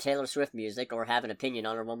listen to Taylor Swift music or have an opinion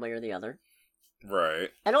on her one way or the other. Right.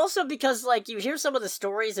 And also because, like, you hear some of the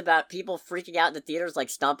stories about people freaking out in the theaters, like,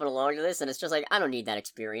 stomping along to this, and it's just like, I don't need that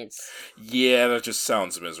experience. Yeah, that just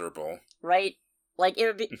sounds miserable. Right? Like, it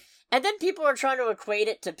would be... And then people are trying to equate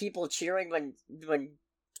it to people cheering when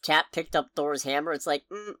Cap picked up Thor's hammer. It's like,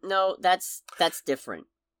 no, that's different.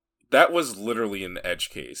 That was literally an edge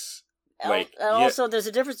case. Like, also, there's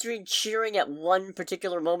a difference between cheering at one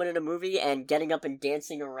particular moment in a movie and getting up and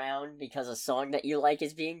dancing around because a song that you like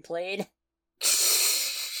is being played.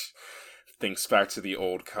 Thinks back to the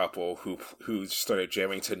old couple who started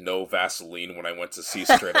jamming to No Vaseline when I went to see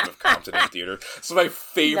Straight Out of Compton in theater. It's my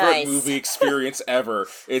favorite movie experience ever.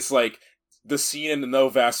 It's like the scene in the No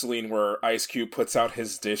Vaseline where Ice Cube puts out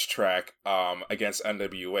his diss track against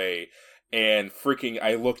NWA, and freaking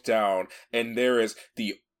I look down and there is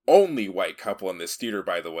the only white couple in this theater,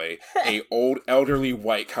 by the way, a old elderly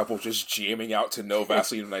white couple just jamming out to No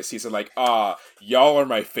Vaseline when I see it, like, y'all are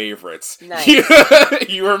my favorites. Nice.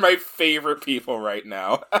 You are my favorite people right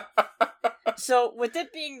now. So, with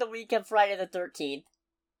it being the week of Friday the 13th,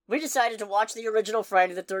 we decided to watch the original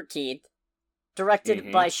Friday the 13th,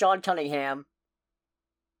 directed by Sean Cunningham,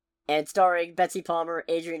 and starring Betsy Palmer,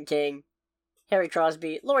 Adrian King, Harry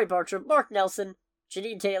Crosby, Laurie Bartram, Mark Nelson,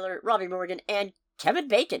 Janine Taylor, Robbie Morgan, and Kevin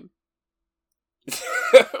Bacon.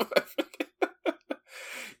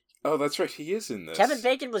 Oh, that's right, he is in this. Kevin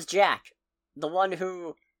Bacon was Jack. The one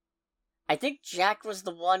who... I think Jack was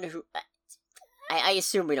the one who... I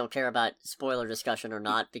assume we don't care about spoiler discussion or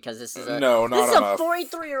not, because this is a... No, not This is enough. a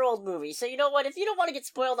 43-year-old movie, so you know what? If you don't want to get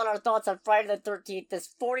spoiled on our thoughts on Friday the 13th,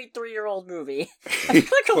 this 43-year-old movie,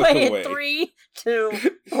 click away in 3, 2,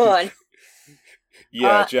 1.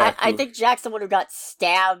 Yeah, Jack. I think Jack's the one who got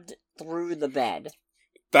stabbed through the bed.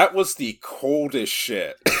 That was the coldest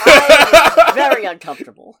shit. I was very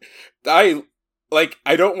uncomfortable. I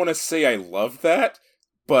don't want to say I love that,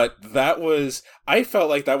 but I felt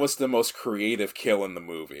like that was the most creative kill in the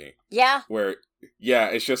movie. Yeah. Where, yeah,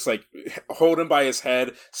 it's just like, hold him by his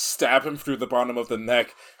head, stab him through the bottom of the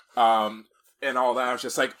neck, and all that. I was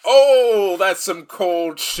just like, oh, that's some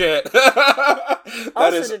cold shit.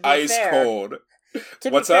 That is ice cold.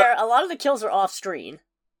 To be fair, a lot of the kills are off-screen.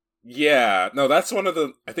 Yeah, no, that's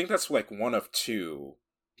I think that's like one of two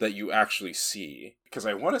that you actually see. Because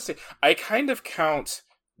I want to say, I kind of count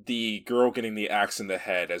the girl getting the axe in the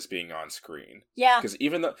head as being on screen. Yeah. Because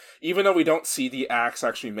even though we don't see the axe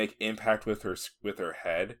actually make impact with her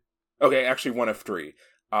head. Okay, actually one of three.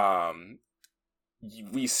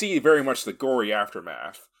 We see very much the gory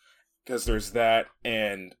aftermath. Because there's that,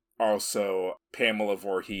 and also Pamela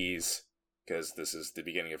Voorhees, because this is the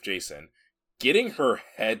beginning of Jason, getting her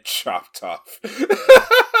head chopped off. It's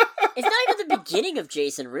not even the beginning of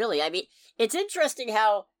Jason, really. I mean, it's interesting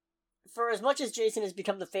how, for as much as Jason has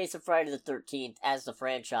become the face of Friday the 13th as the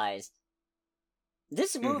franchise,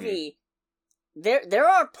 this movie, there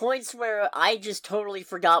are points where I just totally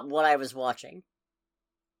forgot what I was watching.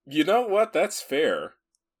 You know what? That's fair.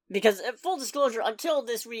 Because, full disclosure, until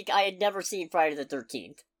this week, I had never seen Friday the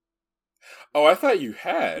 13th. Oh, I thought you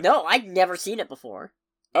had. No, I'd never seen it before.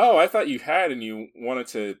 Oh, I thought you had, and you wanted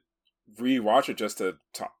to rewatch it just to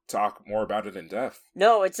talk more about it in depth.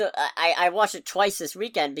 No, I watched it twice this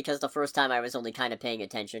weekend because the first time I was only kind of paying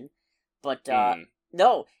attention. But,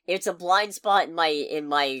 no, it's a blind spot in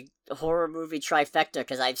my horror movie trifecta,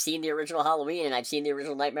 because I've seen the original Halloween and I've seen the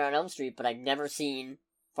original Nightmare on Elm Street, but I've never seen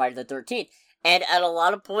Friday the 13th. And at a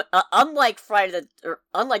lot of points, unlike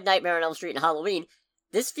Nightmare on Elm Street and Halloween,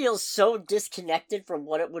 this feels so disconnected from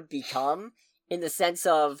what it would become, in the sense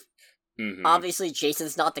of, obviously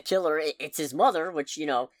Jason's not the killer, it's his mother, which, you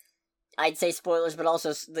know, I'd say spoilers, but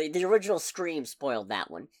also the original Scream spoiled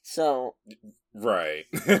that one. So, right.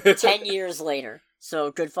 10 years later.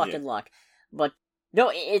 So, good fucking luck. But,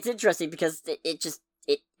 no, it's interesting because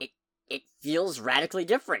it feels radically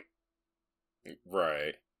different.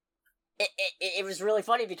 Right. It was really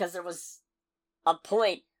funny because there was a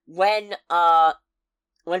point when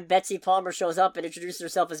Betsy Palmer shows up and introduces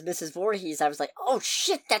herself as Mrs. Voorhees, I was like, oh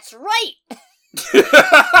shit, that's right! That's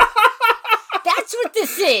what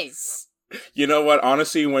this is! You know what?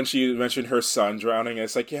 Honestly, when she mentioned her son drowning,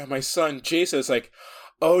 it's like, yeah, my son, Jason. It's like,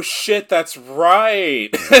 oh shit, that's right.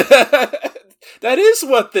 That is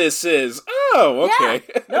what this is. Oh, okay.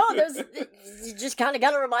 Yeah. No, you just kind of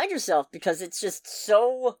gotta remind yourself, because it's just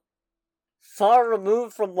so far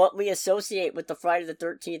removed from what we associate with the Friday the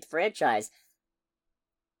 13th franchise.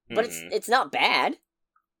 But it's not bad.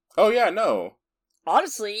 Oh, yeah, no.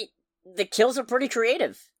 Honestly, the kills are pretty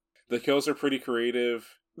creative. The kills are pretty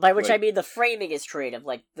creative. By which I mean the framing is creative.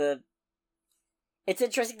 Like, it's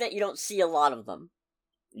interesting that you don't see a lot of them.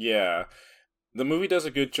 Yeah. The movie does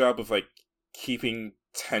a good job of, like, keeping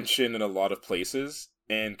tension in a lot of places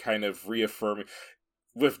and kind of reaffirming.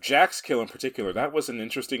 With Jack's kill in particular, that was an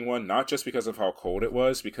interesting one, not just because of how cold it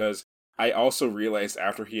was, because I also realized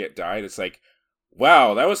after he had died, it's like,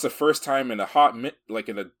 wow, that was the first time in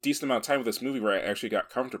in a decent amount of time with this movie where I actually got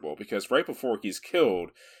comfortable, because right before he's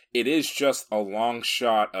killed, it is just a long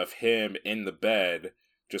shot of him in the bed,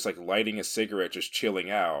 just like lighting a cigarette, just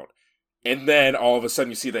chilling out. And then all of a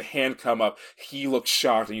sudden you see the hand come up, he looks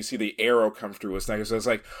shocked, and you see the arrow come through his neck. So it's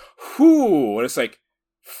like, whoo! And it's like,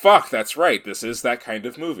 fuck, that's right, this is that kind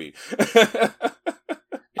of movie.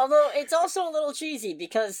 Although, it's also a little cheesy,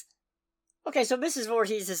 because, okay, so Mrs.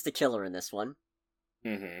 Voorhees is the killer in this one.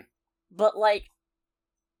 Mm-hmm. But, like,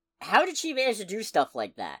 how did she manage to do stuff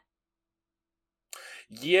like that?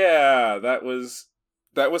 Yeah, that was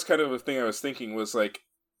kind of a thing I was thinking, was like,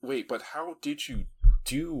 wait, but how did you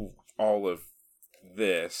do all of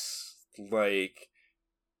this? Like,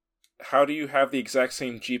 how do you have the exact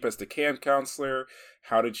same Jeep as the camp counselor?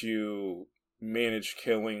 How did you manage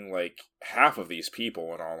killing, like, half of these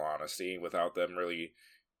people, in all honesty, without them really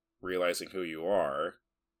realizing who you are?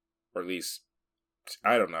 Or at least,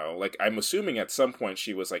 I don't know. Like, I'm assuming at some point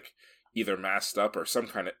she was, like, either masked up or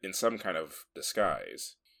in some kind of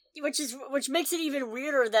disguise. Which makes it even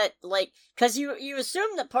weirder that, like, because you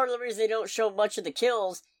assume that part of the reason they don't show much of the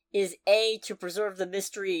kills is A, to preserve the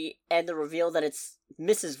mystery and the reveal that it's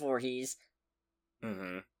Mrs. Voorhees.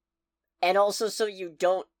 Mm-hmm. And also so you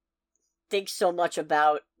don't think so much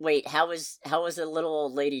about, wait, how is a little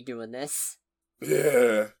old lady doing this?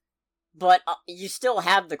 Yeah. But you still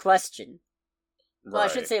have the question. Right. Well, I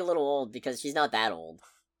should say a little old, because she's not that old.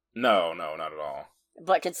 No, not at all.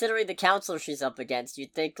 But considering the counselor she's up against,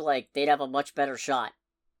 you'd think, like, they'd have a much better shot.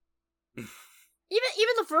 Even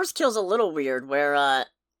the first kill's a little weird, where,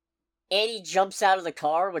 Annie jumps out of the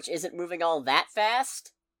car, which isn't moving all that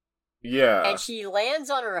fast. Yeah. And she lands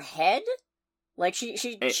on her head? Like,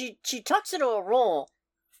 she tucks into a roll,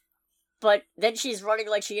 but then she's running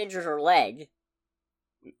like she injured her leg.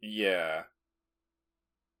 Yeah.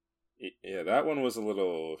 Yeah, that one was a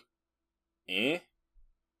little... eh?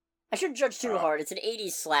 I shouldn't judge too hard, it's an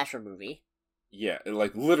 80s slasher movie. Yeah,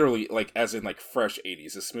 like, literally, like, as in, like, fresh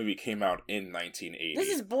 80s. This movie came out in 1980. This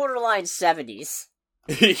is borderline 70s.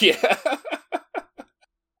 Yeah.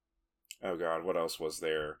 Oh god, what else was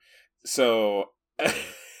there? So, I'm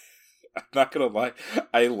not gonna lie,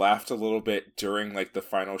 I laughed a little bit during, like, the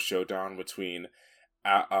final showdown between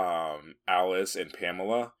Alice and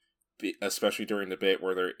Pamela, especially during the bit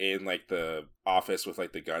where they're in, like, the office with,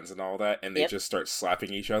 like, the guns and all that, and they just start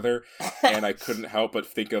slapping each other, and I couldn't help but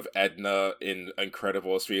think of Edna in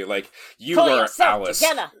Incredibles, being like, you are Alice.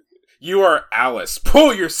 Together. You are Alice.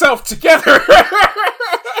 Pull yourself together!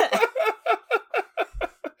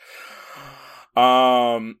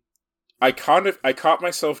 I caught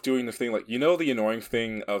myself doing the thing, like, you know the annoying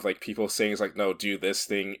thing of, like, people saying, is like, no, do this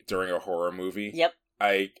thing during a horror movie? Yep.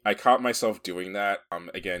 I caught myself doing that,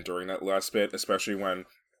 again, during that last bit, especially when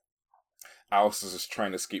Alice is just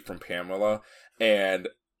trying to escape from Pamela, and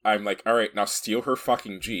I'm like, alright, now steal her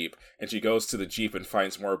fucking Jeep, and she goes to the Jeep and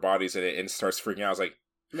finds more bodies in it and starts freaking out. I was like,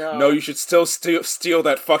 no, you should still steal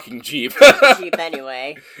that fucking Jeep. Jeep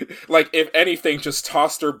anyway. Like, if anything, just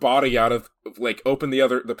toss their body out of, like, open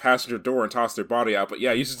the passenger door and toss their body out, but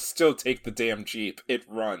yeah, you should still take the damn Jeep. It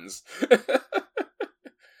runs.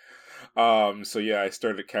 So yeah, I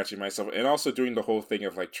started catching myself, and also doing the whole thing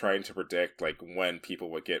of, like, trying to predict, like, when people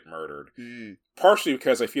would get murdered. Partially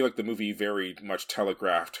because I feel like the movie very much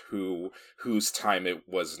telegraphed whose time it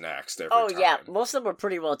was next every time. Oh yeah, most of them were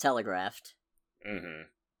pretty well telegraphed. Mm-hmm.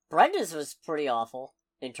 Brenda's was pretty awful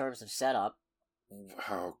in terms of setup.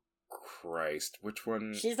 Oh, Christ. Which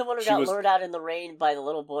one? She's the one who got lured out in the rain by the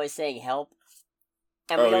little boy saying help.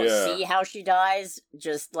 And we don't see how she dies,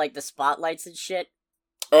 just, like, the spotlights and shit.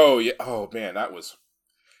 Oh, yeah. Oh, man, that was...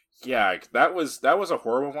 Yeah, that was a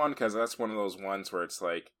horrible one, because that's one of those ones where it's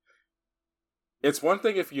like... It's one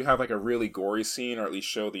thing if you have, like, a really gory scene, or at least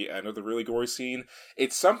show the end of the really gory scene.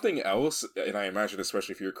 It's something else, and I imagine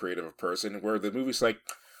especially if you're a creative person, where the movie's like,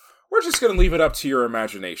 we're just gonna leave it up to your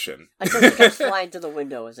imagination. Until he comes flying through the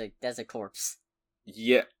window as a corpse.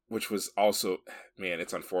 Yeah, which was also, man,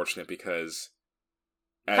 it's unfortunate because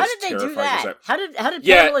how did they do that? How did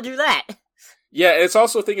yeah, Pamela do that? Yeah, it's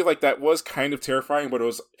also a thing of, like, that was kind of terrifying, but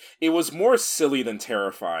it was more silly than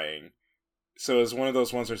terrifying. So it was one of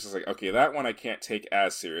those ones where it's just like, okay, that one I can't take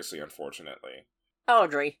as seriously, unfortunately. I'll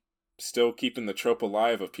agree. Still keeping the trope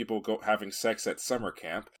alive of people having sex at summer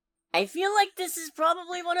camp. I feel like this is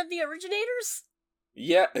probably one of the originators?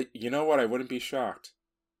 Yeah, you know what? I wouldn't be shocked.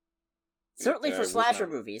 Certainly for slasher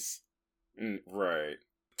movies. Right.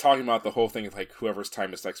 Talking about the whole thing of, like, whoever's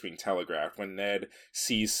time is sex being telegraphed. When Ned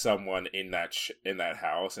sees someone in that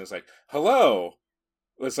house, and it's like, hello!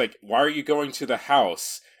 It's like, why are you going to the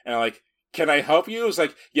house? And I'm like, can I help you? It's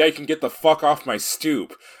like, yeah, you can get the fuck off my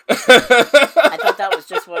stoop. I thought that was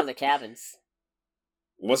just one of the cabins.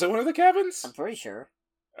 Was it one of the cabins? I'm pretty sure.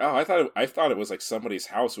 Oh, I thought it was like somebody's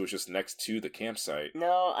house who was just next to the campsite.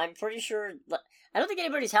 No, I'm pretty sure. I don't think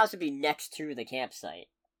anybody's house would be next to the campsite.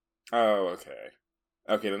 Oh, okay.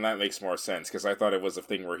 Okay, then that makes more sense, because I thought it was a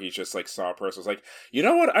thing where he just, like, saw a person, was like, you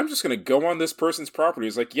know what, I'm just gonna go on this person's property.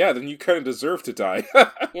 He's like, yeah, then you kind of deserve to die.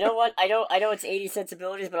 You know what, I know it's 80s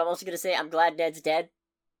sensibilities, but I'm also gonna say I'm glad Ned's dead.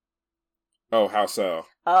 Oh, how so?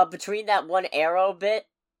 Between that one arrow bit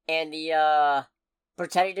and the,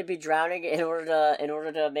 pretending to be drowning in order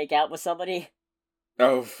to make out with somebody.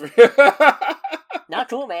 Oh. Not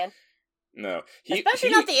cool, man. No. Especially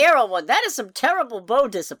not the arrow one. That is some terrible bow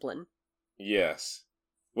discipline. Yes.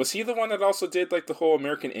 Was he the one that also did, like, the whole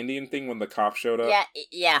American Indian thing when the cop showed up?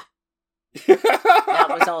 Yeah. That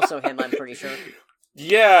was also him, I'm pretty sure.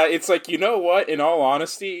 Yeah, it's like, you know what? In all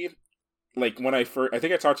honesty, like, when I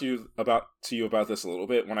think I talked to you about this a little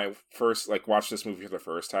bit. When I first, like, watched this movie for the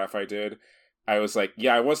first half, I was like,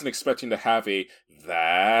 yeah, I wasn't expecting to have a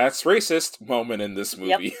 "that's racist" moment in this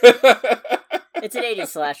movie. Yep. It's an 80s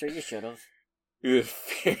slasher. You should have.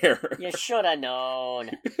 Fair. You should have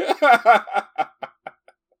known.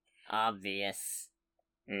 Obvious.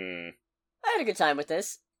 I had a good time with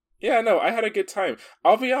this. Yeah, no, I had a good time.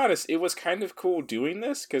 I'll be honest, it was kind of cool doing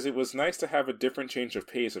this, because it was nice to have a different change of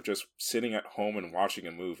pace of just sitting at home and watching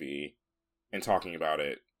a movie and talking about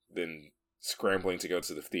it than scrambling to go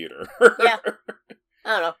to the theater. Yeah. I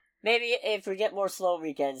don't know. Maybe if we get more slow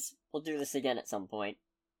weekends, we'll do this again at some point.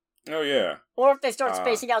 Oh, yeah. Or if they start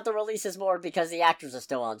spacing out the releases more because the actors are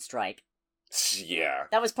still on strike. Yeah.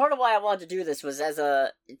 That was part of why I wanted to do this, was as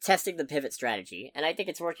a testing the pivot strategy, and I think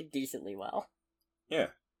it's working decently well. Yeah.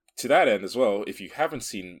 To that end as well, if you haven't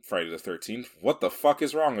seen Friday the 13th, what the fuck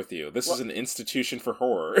is wrong with you? This is an institution for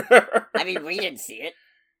horror. I mean, we didn't see it.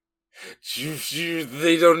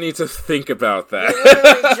 They don't need to think about that. You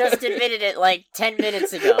literally just admitted it like 10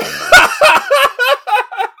 minutes ago.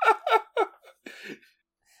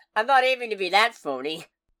 I'm not aiming to be that phony.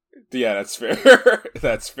 Yeah, that's fair.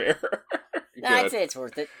 That's fair. I'd say it's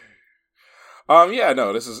worth it. Yeah,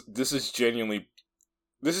 no, this is genuinely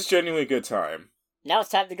a good time. Now it's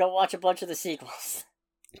time to go watch a bunch of the sequels.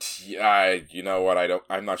 Yeah, you know what,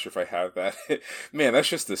 I'm not sure if I have that. Man, that's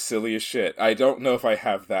just the silliest shit. I don't know if I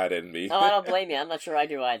have that in me. Oh, I don't blame you. I'm not sure I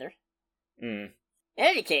do either. In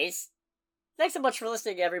any case, thanks so much for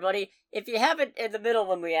listening, everybody. If you haven't in the middle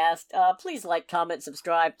when we asked, please like, comment,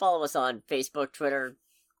 subscribe, follow us on Facebook, Twitter,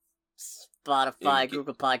 Spotify,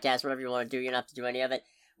 Google Podcasts, whatever you want to do. You don't have to do any of it.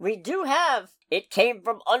 We do have It Came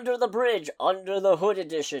From Under the Bridge, Under the Hood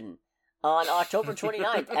Edition, on October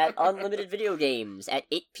 29th at Unlimited Video Games at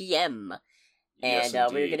 8 p.m. And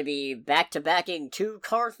Yes, we're going to be back-to-backing 2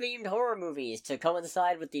 car-themed horror movies to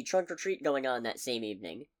coincide with the trunk or treat going on that same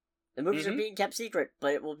evening. The movies are being kept secret,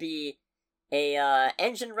 but it will be a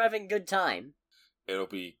engine-revving good time. It'll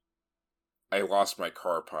be... I lost my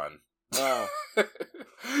car pun. Oh.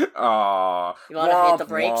 Aww. You want to hit the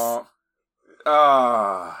brakes?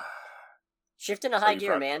 Shift into high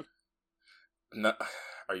gear, man. No...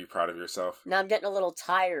 Are you proud of yourself? Now I'm getting a little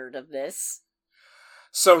tired of this.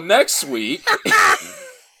 So next week...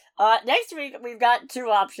 Next week we've got 2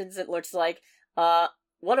 options, it looks like.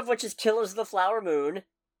 One of which is Killers of the Flower Moon.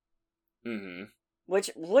 Mm-hmm. Which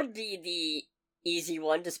would be the easy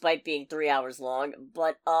one, despite being 3 hours long.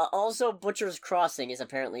 But also Butcher's Crossing is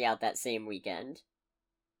apparently out that same weekend.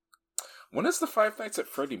 When does the Five Nights at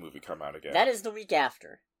Freddy movie come out again? That is the week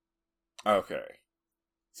after. Okay.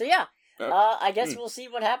 So yeah. I guess we'll see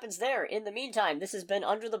what happens there. In the meantime, this has been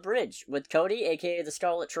Under the Bridge with Cody, aka the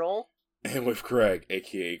Scarlet Troll. And with Greg,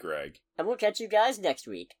 aka Greg. And we'll catch you guys next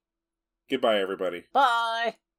week. Goodbye, everybody. Bye!